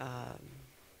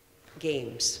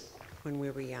games when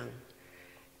we were young.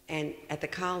 And at the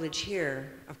college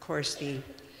here, of course, the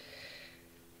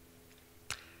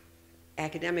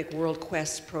academic World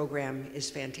Quest program is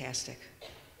fantastic.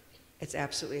 It's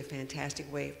absolutely a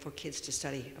fantastic way for kids to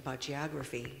study about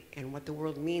geography and what the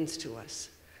world means to us.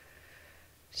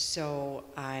 So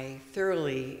I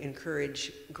thoroughly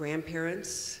encourage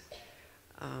grandparents,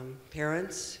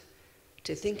 parents,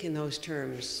 to think in those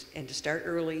terms and to start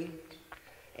early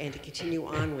and to continue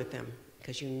on with them,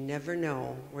 because you never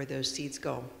know where those seeds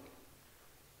go.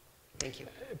 Thank you.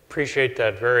 Appreciate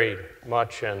that very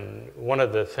much. And one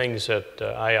of the things at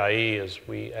IIE is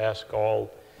we ask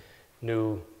all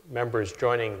new members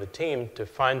joining the team to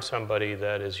find somebody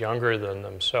that is younger than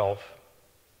themselves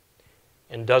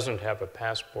and doesn't have a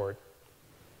passport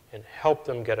and help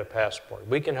them get a passport.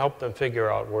 We can help them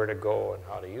figure out where to go and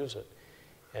how to use it.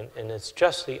 And it's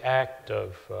just the act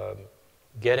of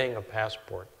getting a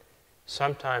passport.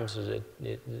 Sometimes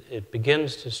it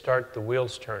begins to start the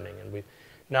wheels turning. And we've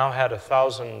now had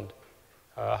 1,000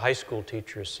 high school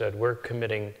teachers said, we're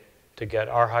committing to get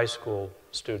our high school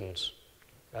students,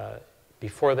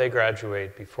 before they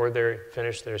graduate, before they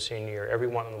finish their senior year, every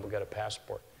one of them will get a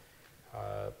passport.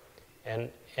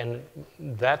 And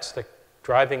that's the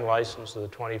driving license of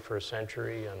the 21st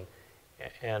century.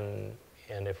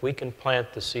 And if we can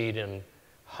plant the seed in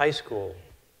high school,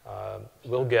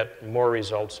 we'll get more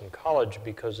results in college,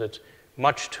 because it's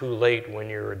much too late when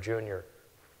you're a junior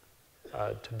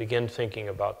to begin thinking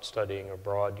about studying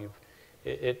abroad.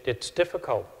 It's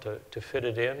difficult to fit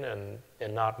it in,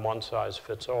 and not one size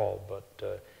fits all.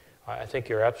 But I think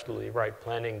you're absolutely right,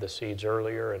 planting the seeds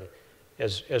earlier. And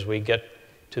as we get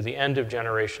to the end of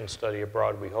Generation Study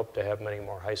Abroad, we hope to have many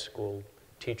more high school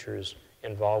teachers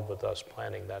involved with us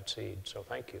planting that seed. So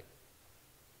thank you.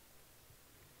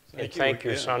 And thank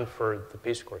your son for the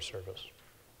Peace Corps service.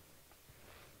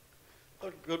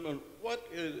 Dr. Goodman, what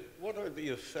are the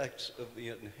effects of the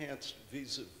enhanced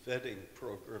visa vetting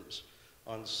programs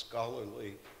on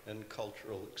scholarly and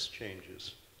cultural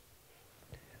exchanges?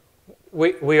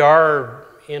 We are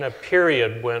in a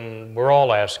period when we're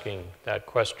all asking that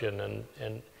question,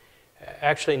 and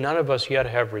actually none of us yet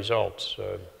have results.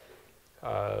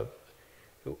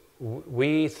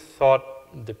 We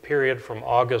thought the period from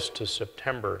August to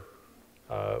September,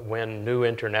 when new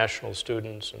international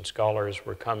students and scholars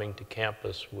were coming to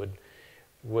campus,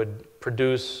 would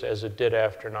produce, as it did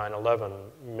after 9/11,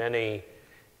 many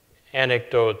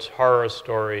anecdotes, horror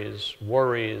stories,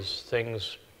 worries,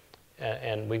 things.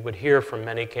 And we would hear from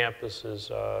many campuses,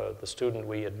 the student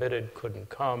we admitted couldn't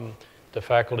come, the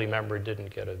faculty member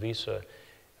didn't get a visa.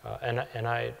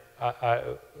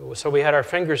 So we had our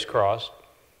fingers crossed.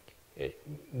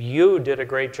 You did a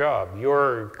great job.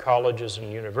 Your colleges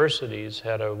and universities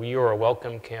had You're a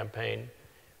Welcome campaign,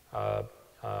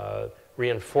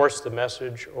 reinforced the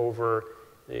message over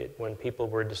when people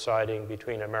were deciding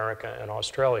between America and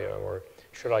Australia, or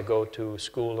should I go to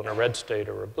school in a red state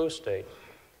or a blue state?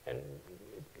 And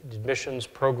admissions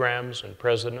programs and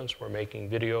presidents were making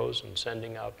videos and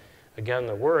sending out, again,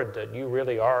 the word that you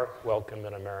really are welcome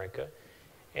in America.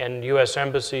 And U.S.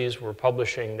 embassies were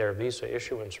publishing their visa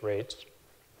issuance rates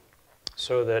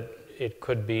so that it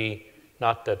could be,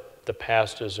 not that the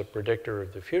past is a predictor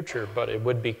of the future, but it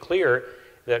would be clear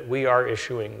that we are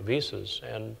issuing visas.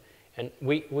 And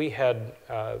we had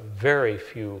very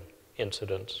few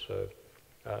incidents,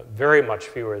 very much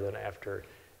fewer than after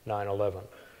 9/11.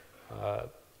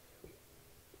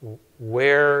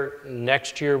 Where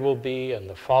next year will be and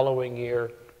the following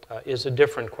year is a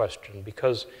different question,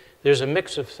 because there's a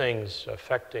mix of things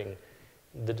affecting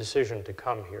the decision to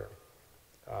come here.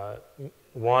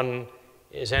 One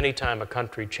is anytime a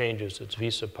country changes its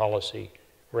visa policy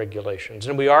regulations,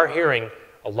 and we are hearing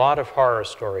a lot of horror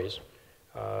stories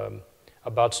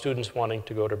about students wanting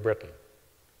to go to Britain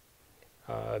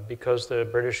because the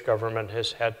British government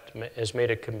has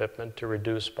made a commitment to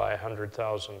reduce by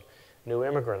 100,000 new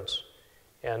immigrants,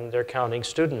 and they're counting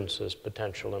students as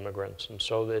potential immigrants, and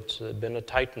so it's been a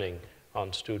tightening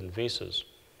on student visas.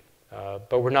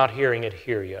 But we're not hearing it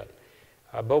here yet.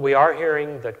 But we are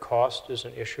hearing that cost is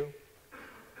an issue,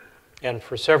 and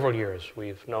for several years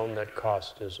we've known that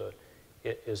cost is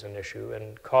an issue,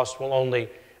 and cost will only,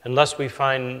 unless we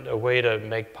find a way to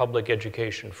make public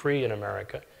education free in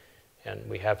America, And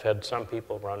we have had some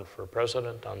people run for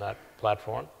president on that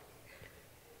platform.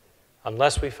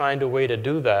 Unless we find a way to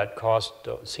do that, cost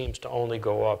seems to only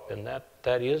go up, and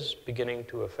that is beginning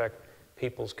to affect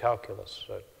people's calculus.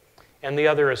 And the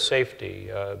other is safety.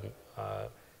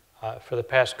 For the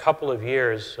past couple of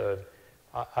years,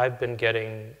 I've been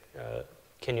getting,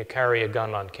 can you carry a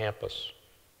gun on campus?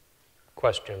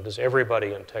 Question, does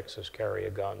everybody in Texas carry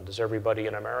a gun? Does everybody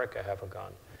in America have a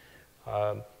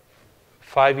gun?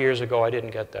 5 years ago, I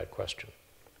didn't get that question.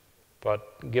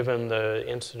 But given the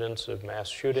incidence of mass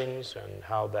shootings and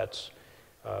how that's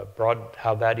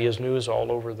how that is news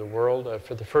all over the world,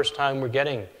 for the first time we're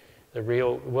getting the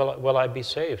real, will I be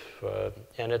safe?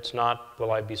 And it's not,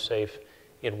 will I be safe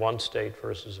in one state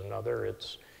versus another?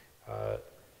 It's,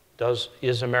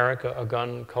 is America a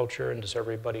gun culture, and does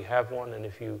everybody have one? And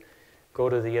if you go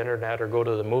to the internet or go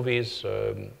to the movies,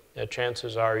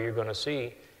 chances are you're going to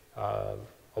see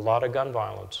a lot of gun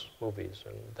violence movies,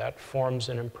 and that forms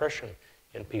an impression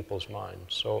in people's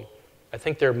minds. So I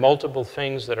think there are multiple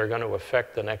things that are going to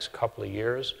affect the next couple of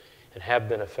years and have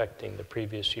been affecting the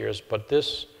previous years, but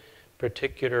this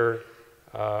particular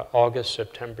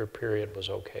August-September period was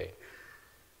okay.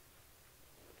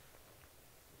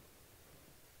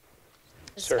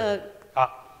 Sir.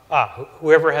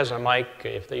 Whoever has a mic,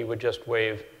 if they would just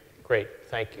wave, great,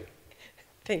 thank you.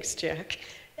 Thanks, Jack.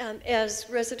 As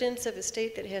residents of a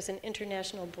state that has an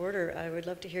international border, I would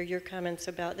love to hear your comments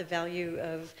about the value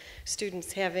of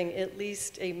students having at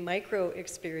least a micro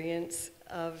experience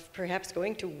of perhaps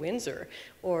going to Windsor,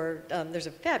 or there's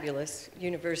a fabulous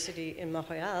university in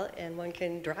Montreal, and one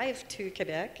can drive to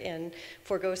Quebec and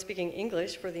forego speaking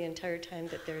English for the entire time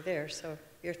that they're there. So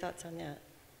your thoughts on that?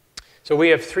 So we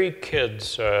have 3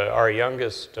 kids. Our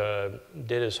youngest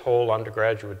did his whole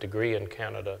undergraduate degree in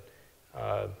Canada.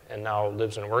 And now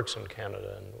lives and works in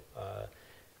Canada.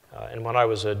 And when I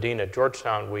was a dean at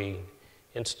Georgetown, we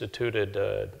instituted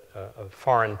a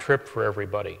foreign trip for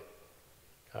everybody.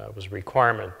 It was a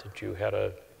requirement that you had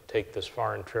to take this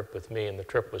foreign trip with me, and the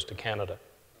trip was to Canada.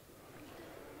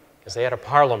 Because they had a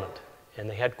parliament, and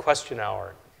they had question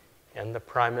hour, and the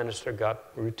prime minister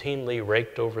got routinely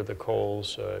raked over the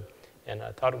coals, and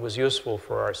I thought it was useful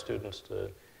for our students to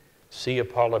see a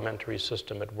parliamentary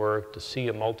system at work, to see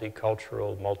a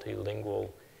multicultural, multilingual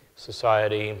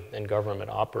society and government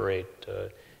operate.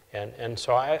 And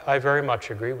so I very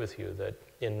much agree with you that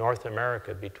in North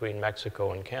America, between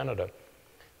Mexico and Canada,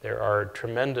 there are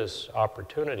tremendous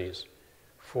opportunities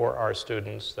for our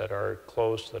students that are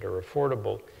close, that are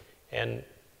affordable. And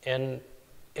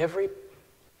every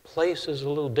place is a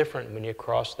little different when you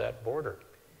cross that border.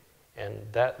 And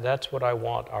that's what I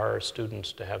want our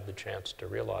students to have the chance to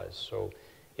realize. So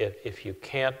if you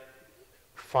can't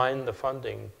find the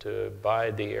funding to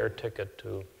buy the air ticket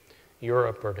to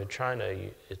Europe or to China,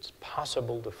 it's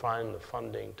possible to find the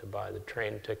funding to buy the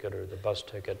train ticket or the bus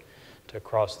ticket to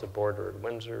cross the border at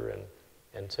Windsor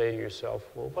and say to yourself,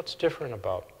 well, what's different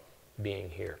about being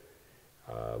here?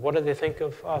 What do they think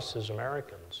of us as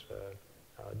Americans?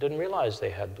 Didn't realize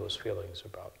they had those feelings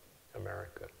about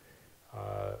America.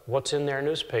 What's in their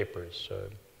newspapers?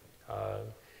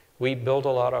 We build a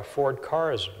lot of Ford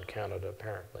cars in Canada,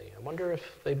 apparently. I wonder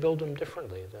if they build them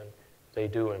differently than they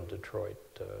do in Detroit.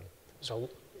 There's an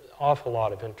awful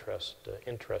lot of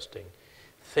interesting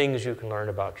things you can learn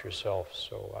about yourself.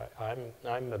 So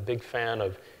I'm a big fan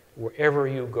of wherever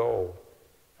you go,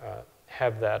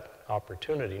 have that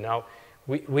opportunity. Now,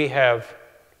 we have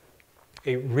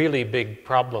a really big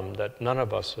problem that none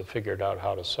of us have figured out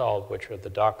how to solve, which are the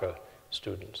DACA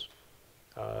students.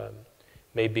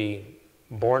 Maybe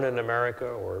born in America,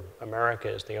 or America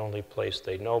is the only place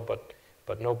they know,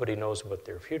 but nobody knows what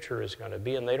their future is going to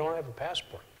be, and they don't have a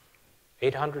passport.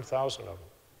 800,000 of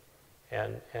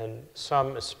them. And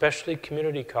some, especially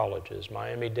community colleges,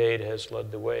 Miami-Dade has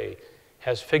led the way,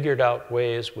 has figured out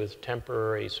ways with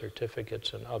temporary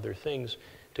certificates and other things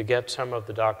to get some of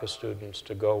the DACA students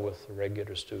to go with the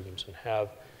regular students and have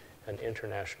an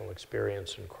international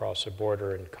experience and cross a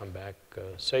border and come back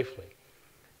safely.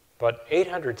 But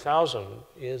 800,000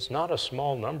 is not a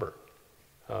small number,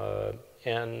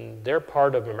 and they're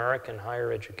part of American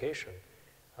higher education.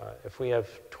 If we have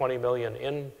 20 million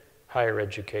in higher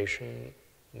education,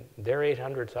 they're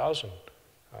 800,000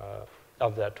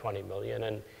 of that 20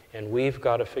 million, and we've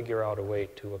got to figure out a way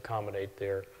to accommodate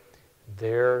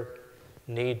their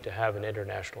need to have an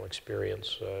international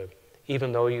experience.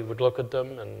 Even though you would look at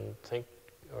them and think,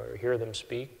 or hear them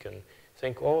speak and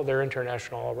think, oh, they're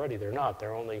international already. They're not. The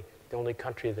only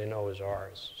country they know is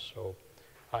ours. So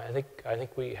I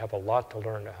think we have a lot to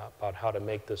learn about how to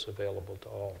make this available to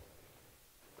all.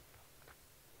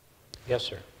 Yes,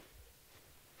 sir.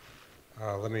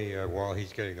 Let me, while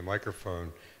he's getting the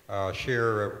microphone,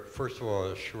 share, first of all,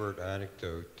 a short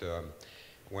anecdote.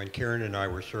 When Karen and I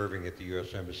were serving at the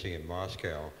U.S. Embassy in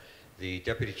Moscow, the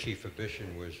Deputy Chief of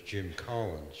Mission was Jim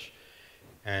Collins.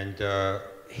 And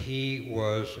he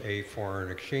was a foreign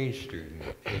exchange student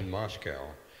in Moscow.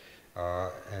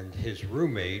 And his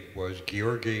roommate was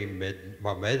Georgy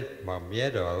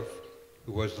Mamedov,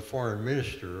 who was the foreign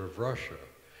minister of Russia.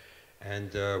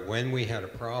 And when we had a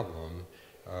problem,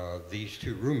 these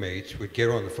two roommates would get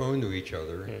on the phone to each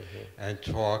other and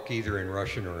talk either in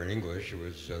Russian or in English. It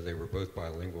was, they were both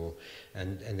bilingual,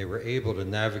 and they were able to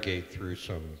navigate through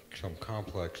some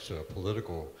complex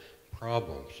political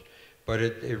problems. But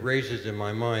it raises in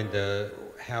my mind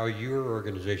how your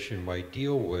organization might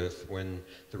deal with when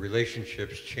the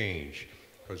relationships change.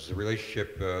 Because the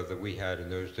relationship that we had in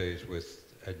those days with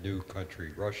a new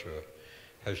country, Russia,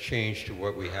 has changed to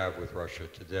what we have with Russia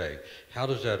today. How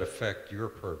does that affect your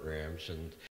programs,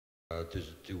 and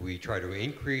do we try to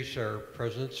increase our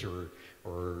presence, or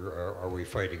are we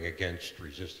fighting against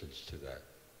resistance to that?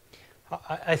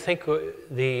 I think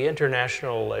the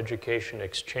international education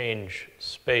exchange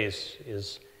space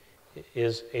is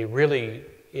a really,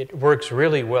 it works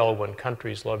really well when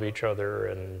countries love each other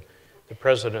and the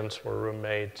presidents were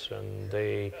roommates and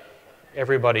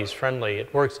everybody's friendly.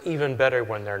 It works even better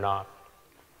when they're not.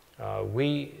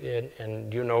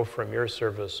 And you know from your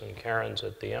service and Karen's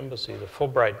at the embassy, the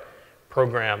Fulbright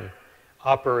program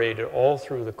operated all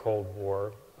through the Cold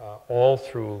War, all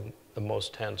through the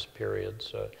most tense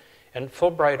periods. And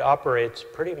Fulbright operates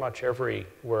pretty much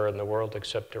everywhere in the world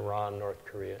except Iran, North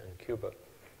Korea, and Cuba.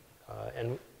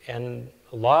 And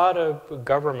a lot of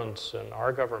governments, and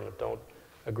our government, don't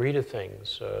agree to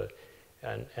things.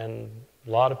 And a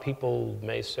lot of people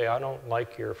may say, I don't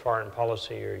like your foreign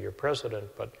policy or your president,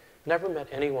 but never met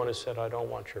anyone who said, I don't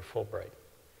want your Fulbright.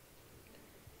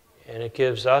 And it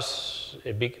gives us,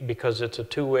 because it's a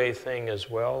two-way thing as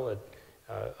well,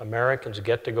 Americans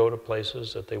get to go to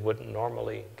places that they wouldn't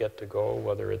normally get to go,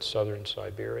 whether it's southern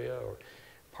Siberia or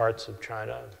parts of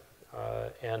China.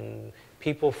 And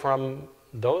people from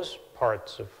those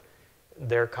parts of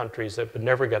their countries that would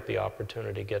never get the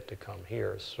opportunity get to come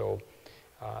here. So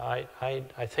I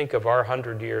think of our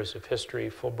 100 years of history.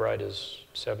 Fulbright is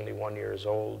 71 years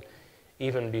old.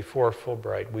 Even before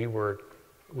Fulbright, we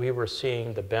were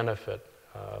seeing the benefit,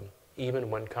 even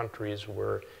when countries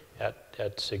were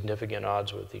at significant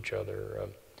odds with each other.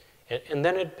 And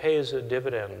then it pays a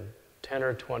dividend 10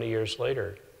 or 20 years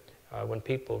later when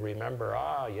people remember,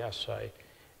 yes, I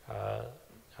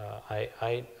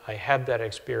had that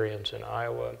experience in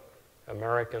Iowa.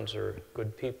 Americans are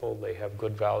good people, they have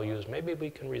good values. Maybe we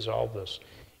can resolve this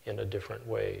in a different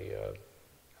way.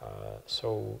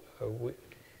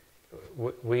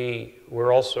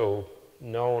 We're also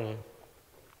known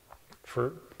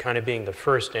for kind of being the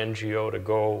first NGO to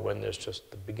go when there's just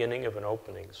the beginning of an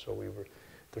opening. So we were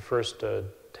the first to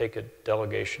take a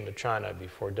delegation to China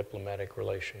before diplomatic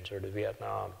relations, or to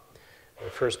Vietnam. The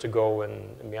first to go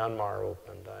when Myanmar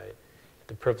opened. I had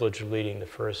the privilege of leading the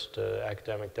first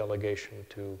academic delegation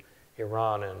to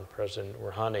Iran, and President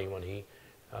Rouhani, when he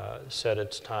said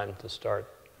it's time to start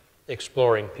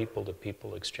exploring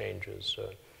people-to-people exchanges.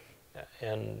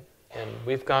 And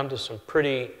we've gone to some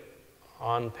pretty,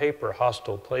 on paper,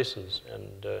 hostile places.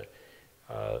 And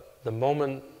the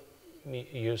moment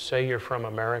you say you're from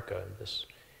America, this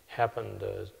happened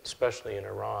especially in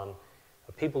Iran,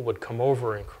 people would come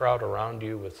over and crowd around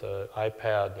you with an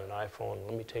iPad and an iPhone.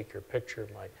 Let me take your picture.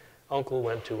 My uncle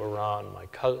went to Iran.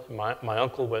 My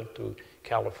uncle went to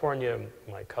California.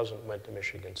 My cousin went to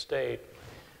Michigan State.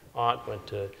 Aunt went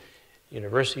to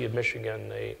University of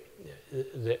Michigan.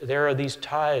 There are these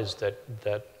ties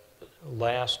that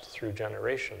last through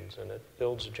generations, and it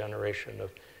builds a generation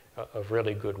of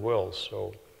really goodwill.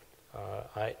 So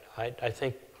I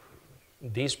think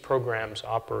these programs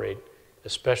operate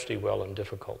especially well in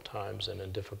difficult times and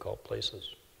in difficult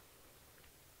places.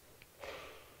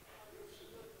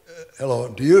 Hello,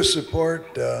 do you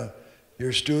support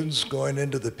your students going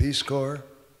into the Peace Corps?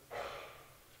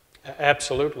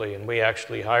 Absolutely, and we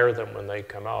actually hire them when they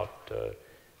come out.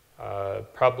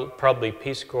 Probably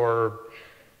Peace Corps,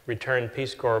 returned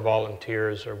Peace Corps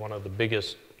volunteers are one of the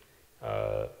biggest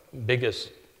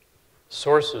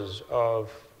sources of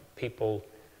people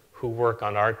who work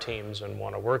on our teams and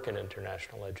want to work in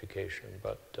international education.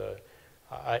 But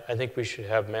I think we should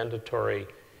have mandatory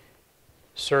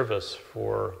service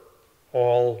for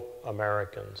all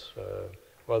Americans,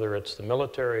 whether it's the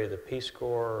military, the Peace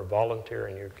Corps, or volunteer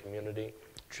in your community. It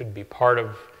should be part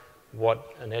of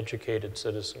what an educated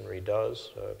citizenry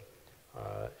does.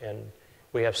 And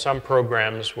We have some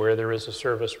programs where there is a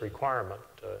service requirement.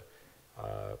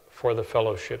 For the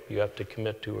fellowship, you have to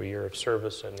commit to a year of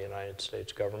service in the United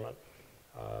States government.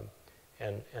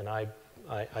 And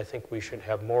I think we should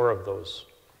have more of those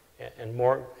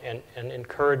and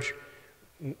encourage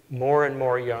more and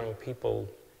more young people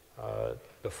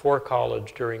before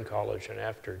college, during college, and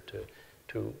after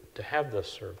to have this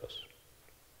service.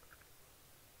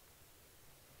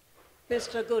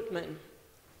 Mr. Goodman,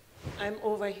 I'm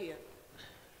over here.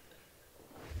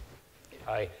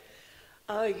 Hi.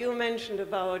 You mentioned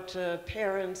about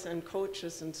parents and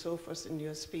coaches and so forth in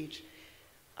your speech.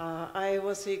 I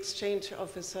was the exchange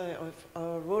officer of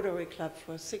our Rotary Club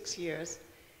for 6 years.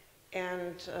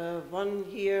 And one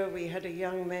year we had a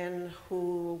young man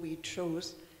who we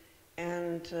chose,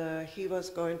 and he was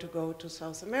going to go to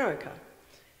South America.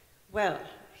 Well,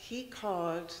 he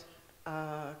called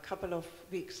a couple of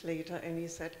weeks later and he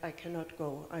said, "I cannot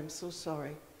go, I'm so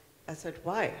sorry." I said,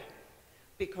 "Why?"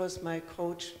 "Because my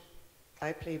coach,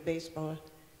 I play baseball,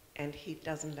 and he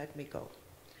doesn't let me go."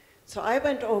 So I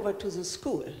went over to the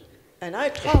school and I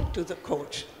talked to the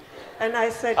coach and I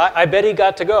said, I bet he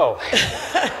got to go.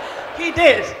 He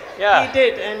did. Yeah. He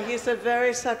did, and he's a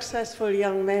very successful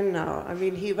young man now. I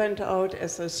mean, he went out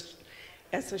as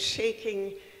a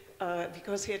shaking,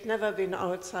 because he had never been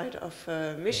outside of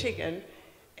Michigan,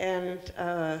 and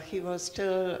he was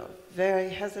still very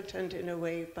hesitant in a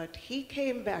way, but he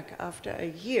came back after a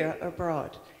year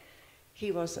abroad.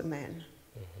 He was a man.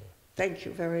 Mm-hmm. Thank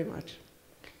you very much.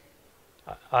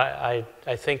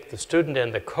 I think the student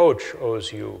and the coach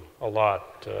owes you a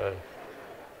lot.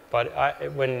 But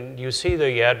when you see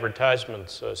the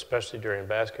advertisements, especially during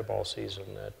basketball season,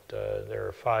 that there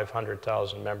are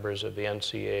 500,000 members of the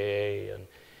NCAA and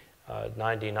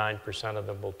 99% of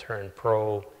them will turn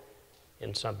pro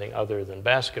in something other than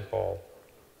basketball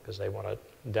because they want to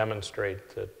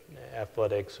demonstrate that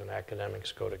athletics and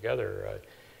academics go together.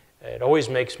 It always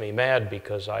makes me mad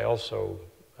because I also,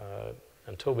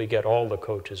 until we get all the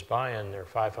coaches buy-in, there are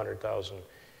 500,000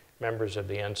 members of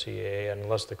the NCAA, and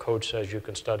unless the coach says you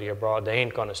can study abroad, they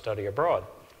ain't going to study abroad.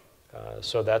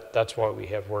 So that's why we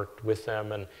have worked with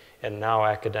them, and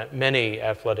now many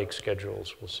athletic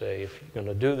schedules will say, if you're going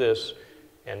to do this,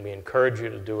 and we encourage you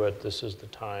to do it, this is the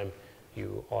time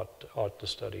you ought to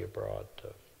study abroad.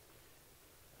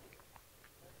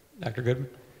 Dr. Goodman?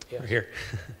 Yes. We're here.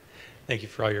 Thank you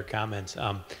for all your comments.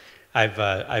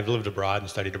 I've lived abroad and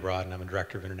studied abroad, and I'm a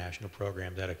director of international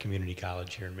programs at a community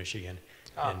college here in Michigan.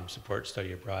 And support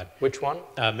study abroad. Which one?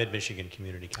 Mid-Michigan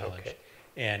Community College. Okay.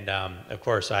 And of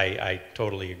course, I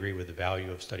totally agree with the value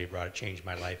of study abroad. It changed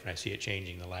my life, and I see it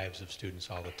changing the lives of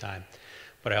students all the time.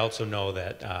 But I also know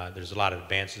that there's a lot of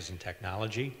advances in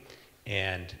technology,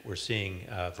 and we're seeing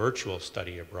virtual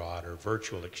study abroad or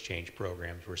virtual exchange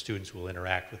programs where students will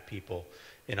interact with people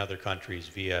in other countries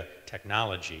via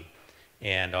technology.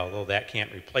 And although that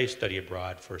can't replace study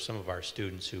abroad for some of our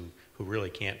students who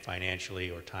really can't financially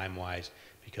or time-wise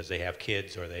because they have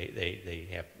kids or they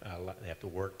have to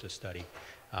work to study,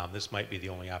 this might be the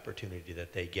only opportunity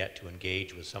that they get to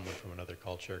engage with someone from another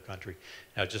culture or country.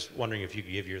 Now, just wondering if you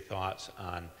could give your thoughts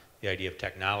on the idea of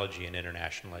technology in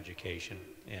international education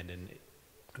and in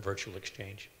virtual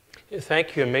exchange.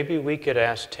 Thank you. Maybe we could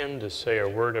ask Tim to say a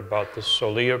word about the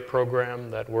SOLIA program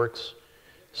that works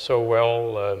so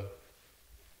well.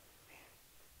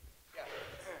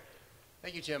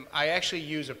 Thank you, Jim. I actually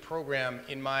use a program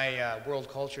in my World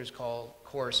Cultures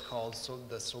course called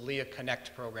the SOLIA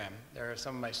Connect program. There are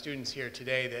some of my students here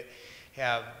today that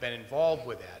have been involved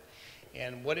with that.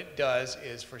 And what it does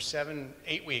is for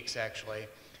 8 weeks, actually,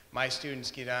 my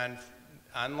students get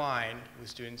online with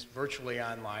students virtually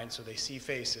online, so they see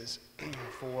faces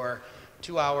for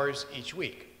 2 hours each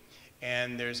week.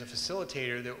 And there's a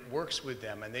facilitator that works with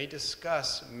them, and they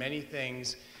discuss many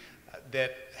things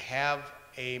that have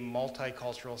a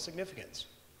multicultural significance.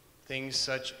 Things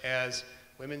such as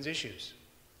women's issues.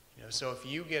 So if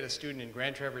you get a student in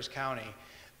Grand Traverse County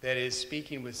that is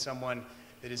speaking with someone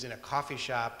that is in a coffee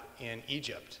shop in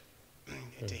Egypt,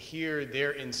 and to hear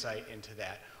their insight into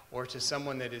that, or to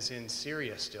someone that is in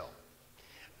Syria still,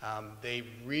 they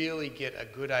really get a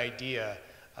good idea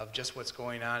of just what's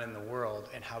going on in the world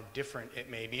and how different it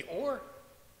may be, or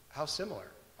how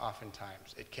similar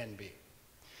oftentimes it can be.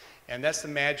 And that's the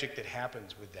magic that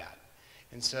happens with that.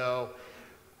 And so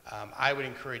I would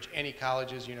encourage any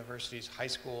colleges, universities, high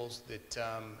schools that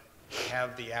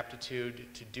have the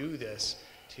aptitude to do this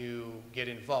to get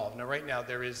involved. Now, right now,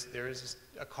 there is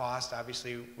a cost,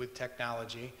 obviously, with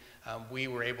technology. We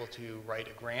were able to write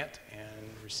a grant and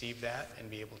receive that and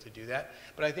be able to do that.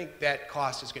 But I think that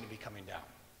cost is going to be coming down,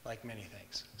 like many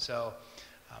things. So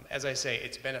As I say,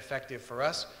 it's been effective for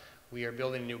us. We are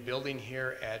building a new building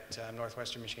here at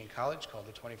Northwestern Michigan College called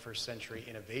the 21st Century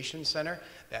Innovation Center.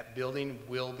 That building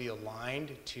will be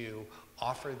aligned to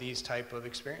offer these type of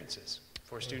experiences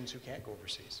for students who can't go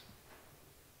overseas.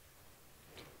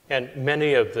 And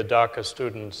many of the DACA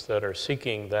students that are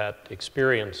seeking that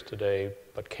experience today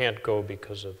but can't go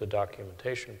because of the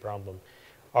documentation problem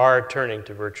are turning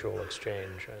to virtual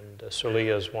exchange, and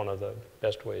Sulia is one of the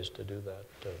best ways to do that.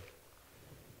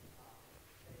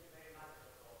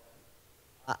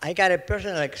 I got a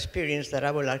personal experience that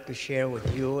I would like to share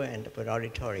with you and with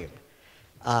auditorium.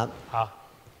 I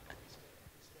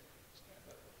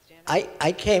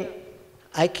came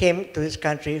to this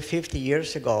country 50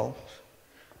 years ago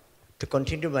to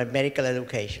continue my medical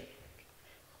education.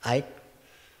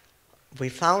 We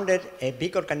founded a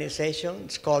big organization.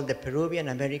 It's called the Peruvian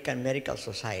American Medical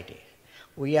Society.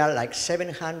 We are like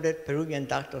 700 Peruvian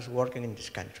doctors working in this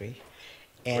country.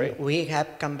 And Great. We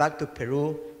have come back to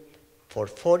Peru for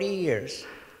 40 years,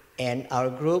 and our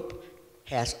group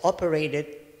has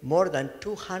operated more than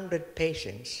 200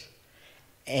 patients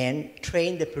and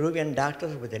trained the Peruvian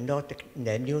doctors with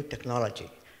the new technology.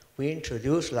 We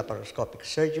introduced laparoscopic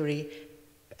surgery,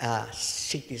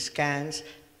 CT scans,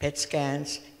 PET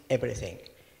scans, everything.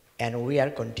 And we are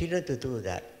continuing to do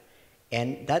that.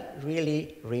 And that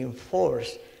really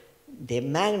reinforced the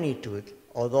magnitude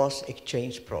of those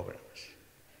exchange programs.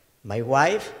 My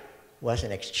wife was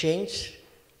an exchange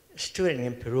student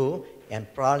in Peru,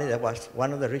 and probably that was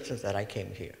one of the reasons that I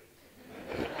came here.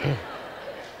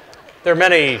 There are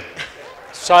many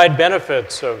side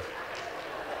benefits of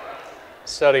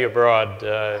study abroad.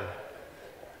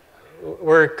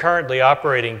 We're currently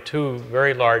operating two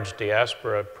very large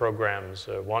diaspora programs,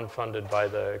 one funded by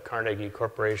the Carnegie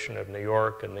Corporation of New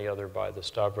York and the other by the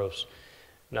Stavros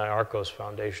Niarchos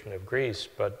Foundation of Greece.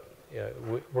 But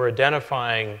we're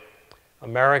identifying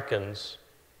Americans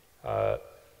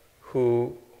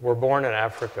who were born in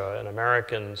Africa and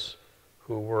Americans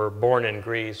who were born in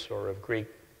Greece or of Greek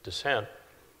descent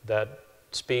that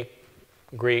speak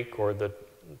Greek or the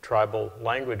tribal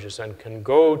languages and can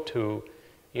go to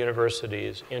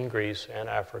universities in Greece and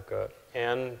Africa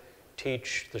and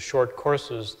teach the short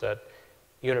courses that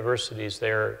universities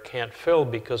there can't fill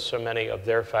because so many of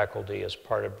their faculty as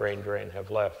part of brain drain have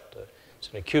left. It's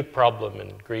an acute problem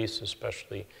in Greece,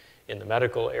 especially in the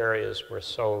medical areas where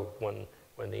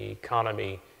when the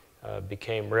economy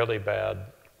became really bad,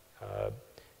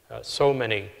 so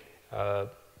many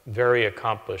very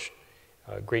accomplished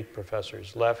Greek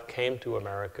professors came to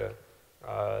America,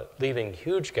 leaving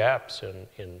huge gaps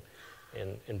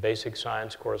in basic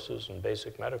science courses and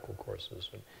basic medical courses.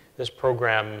 And this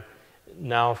program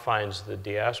now finds the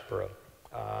diaspora.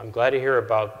 I'm glad to hear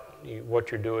about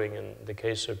what you're doing in the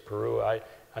case of Peru. I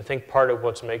think part of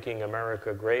what's making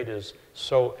America great is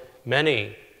so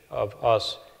many of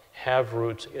us have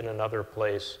roots in another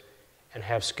place and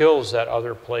have skills that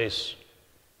other place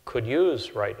could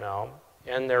use right now,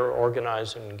 and they're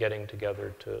organizing and getting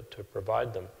together to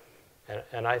provide them.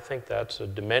 And I think that's a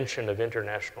dimension of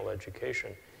international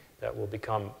education that will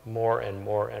become more and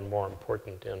more and more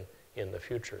important in the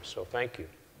future. So thank you.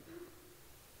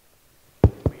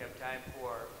 We have time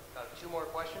for two more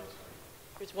questions.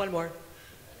 Here's one more.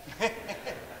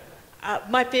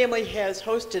 My family has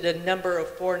hosted a number of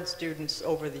foreign students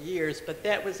over the years, but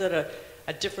that was at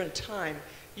a different time.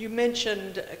 You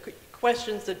mentioned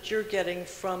questions that you're getting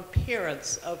from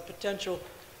parents of potential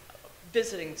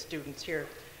visiting students here.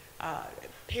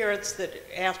 Parents that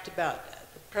asked about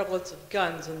the prevalence of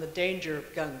guns and the danger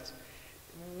of guns.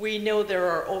 We know there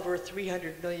are over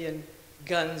 300 million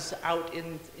guns out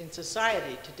in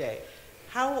society today.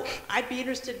 I'd be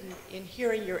interested in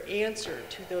hearing your answer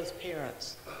to those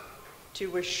parents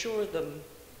to assure them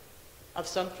of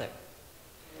something.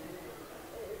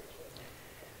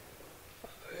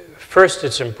 First,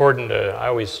 it's important to, I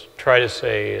always try to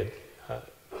say,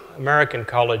 American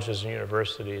colleges and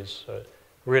universities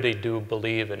really do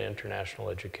believe in international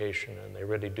education, and they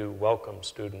really do welcome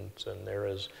students. And there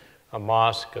is a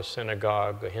mosque, a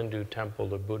synagogue, a Hindu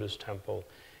temple, a Buddhist temple,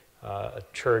 a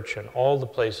church, and all the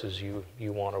places you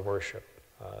want to worship.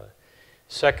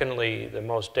 Secondly, the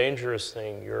most dangerous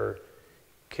thing your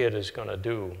kid is going to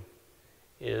do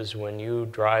is when you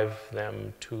drive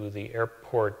them to the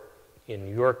airport in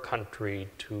your country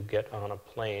to get on a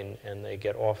plane, and they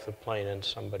get off the plane and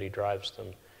somebody drives them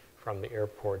from the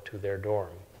airport to their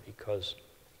dorm, because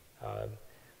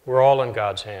we're all in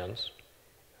God's hands.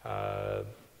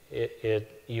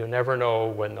 You never know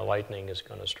when the lightning is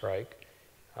going to strike.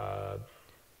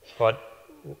 But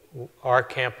our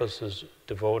campuses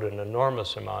devote an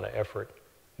enormous amount of effort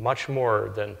much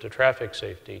more than to traffic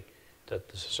safety that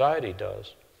the society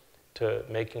does to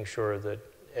making sure that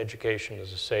education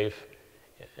is a safe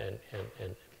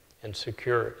and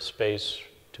secure space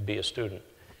to be a student.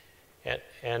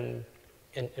 And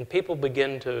people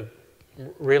begin to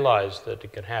realize that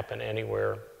it can happen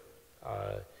anywhere.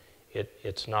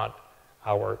 It's not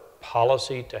our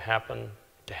policy to have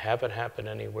it happen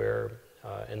anywhere,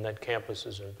 and that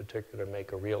campuses in particular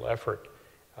make a real effort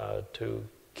to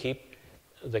keep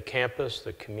the campus,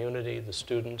 the community, the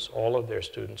students, all of their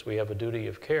students. We have a duty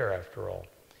of care, after all,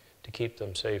 to keep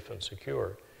them safe and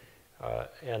secure.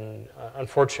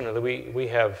 Unfortunately, we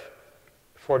have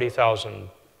 40,000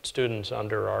 students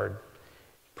under our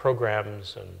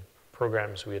programs and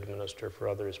programs we administer for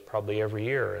others probably every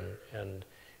year, and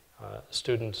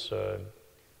students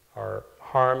are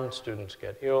harmed, students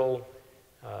get ill,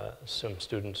 some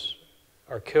students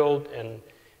are killed, and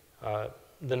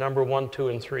the number 1, 2,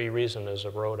 and 3 reason is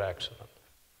a road accident.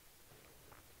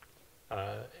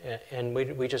 And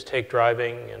we just take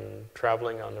driving and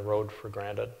traveling on the road for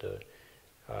granted.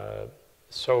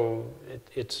 So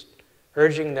it's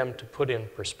urging them to put in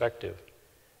perspective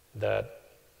that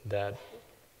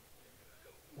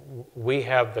we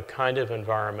have the kind of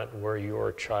environment where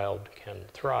your child can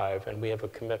thrive, and we have a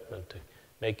commitment to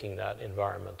making that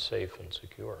environment safe and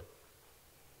secure.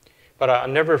 But I'll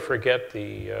never forget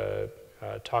the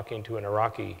talking to an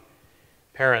Iraqi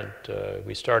parent.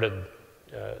 We started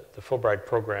the Fulbright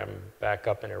program back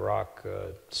up in Iraq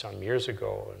some years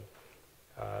ago, and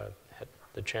had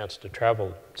the chance to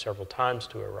travel several times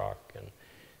to Iraq, and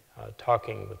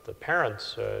talking with the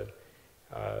parents.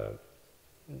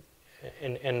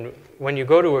 And when you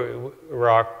go to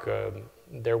Iraq,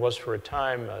 there was for a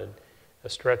time a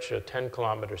stretch, a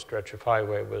 10-kilometer stretch of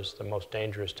highway was the most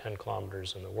dangerous 10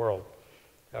 kilometers in the world,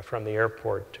 from the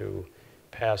airport to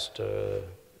past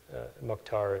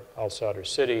Mukhtar al-Sadr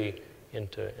city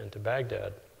into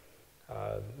Baghdad.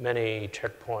 Many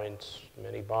checkpoints,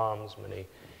 many bombs, many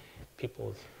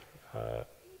people with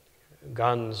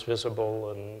guns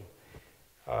visible,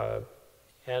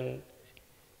 and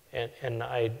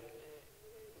I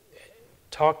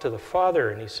talked to the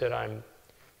father, and he said, "I'm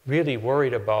really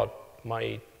worried about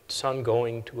my son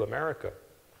going to America."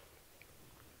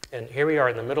 And here we are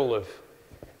in the middle of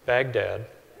Baghdad.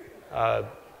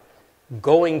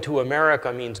 Going to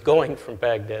America means going from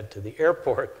Baghdad to the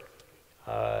airport.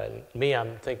 Me,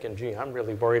 I'm thinking, gee, I'm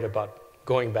really worried about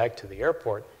going back to the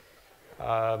airport.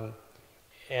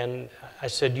 And I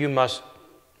said, "You must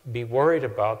be worried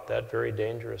about that very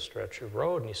dangerous stretch of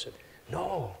road." And he said,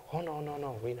 "No, oh,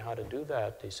 no, we know how to do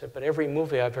that." He said, "But every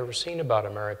movie I've ever seen about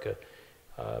America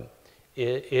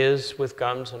is with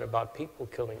guns and about people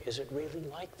killing. Is it really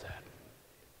like that?"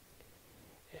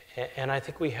 And I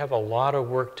think we have a lot of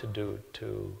work to do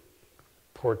to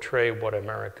portray what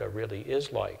America really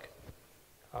is like.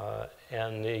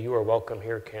 And the You Are Welcome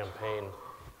Here campaign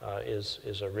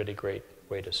is a really great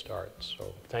way to start.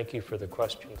 So thank you for the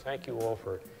question. Thank you all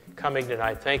for coming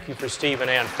tonight. Thank you for Steve and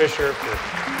Ann Fisher for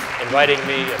inviting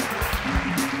me.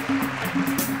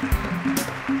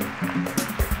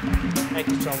 Thank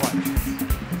you so much.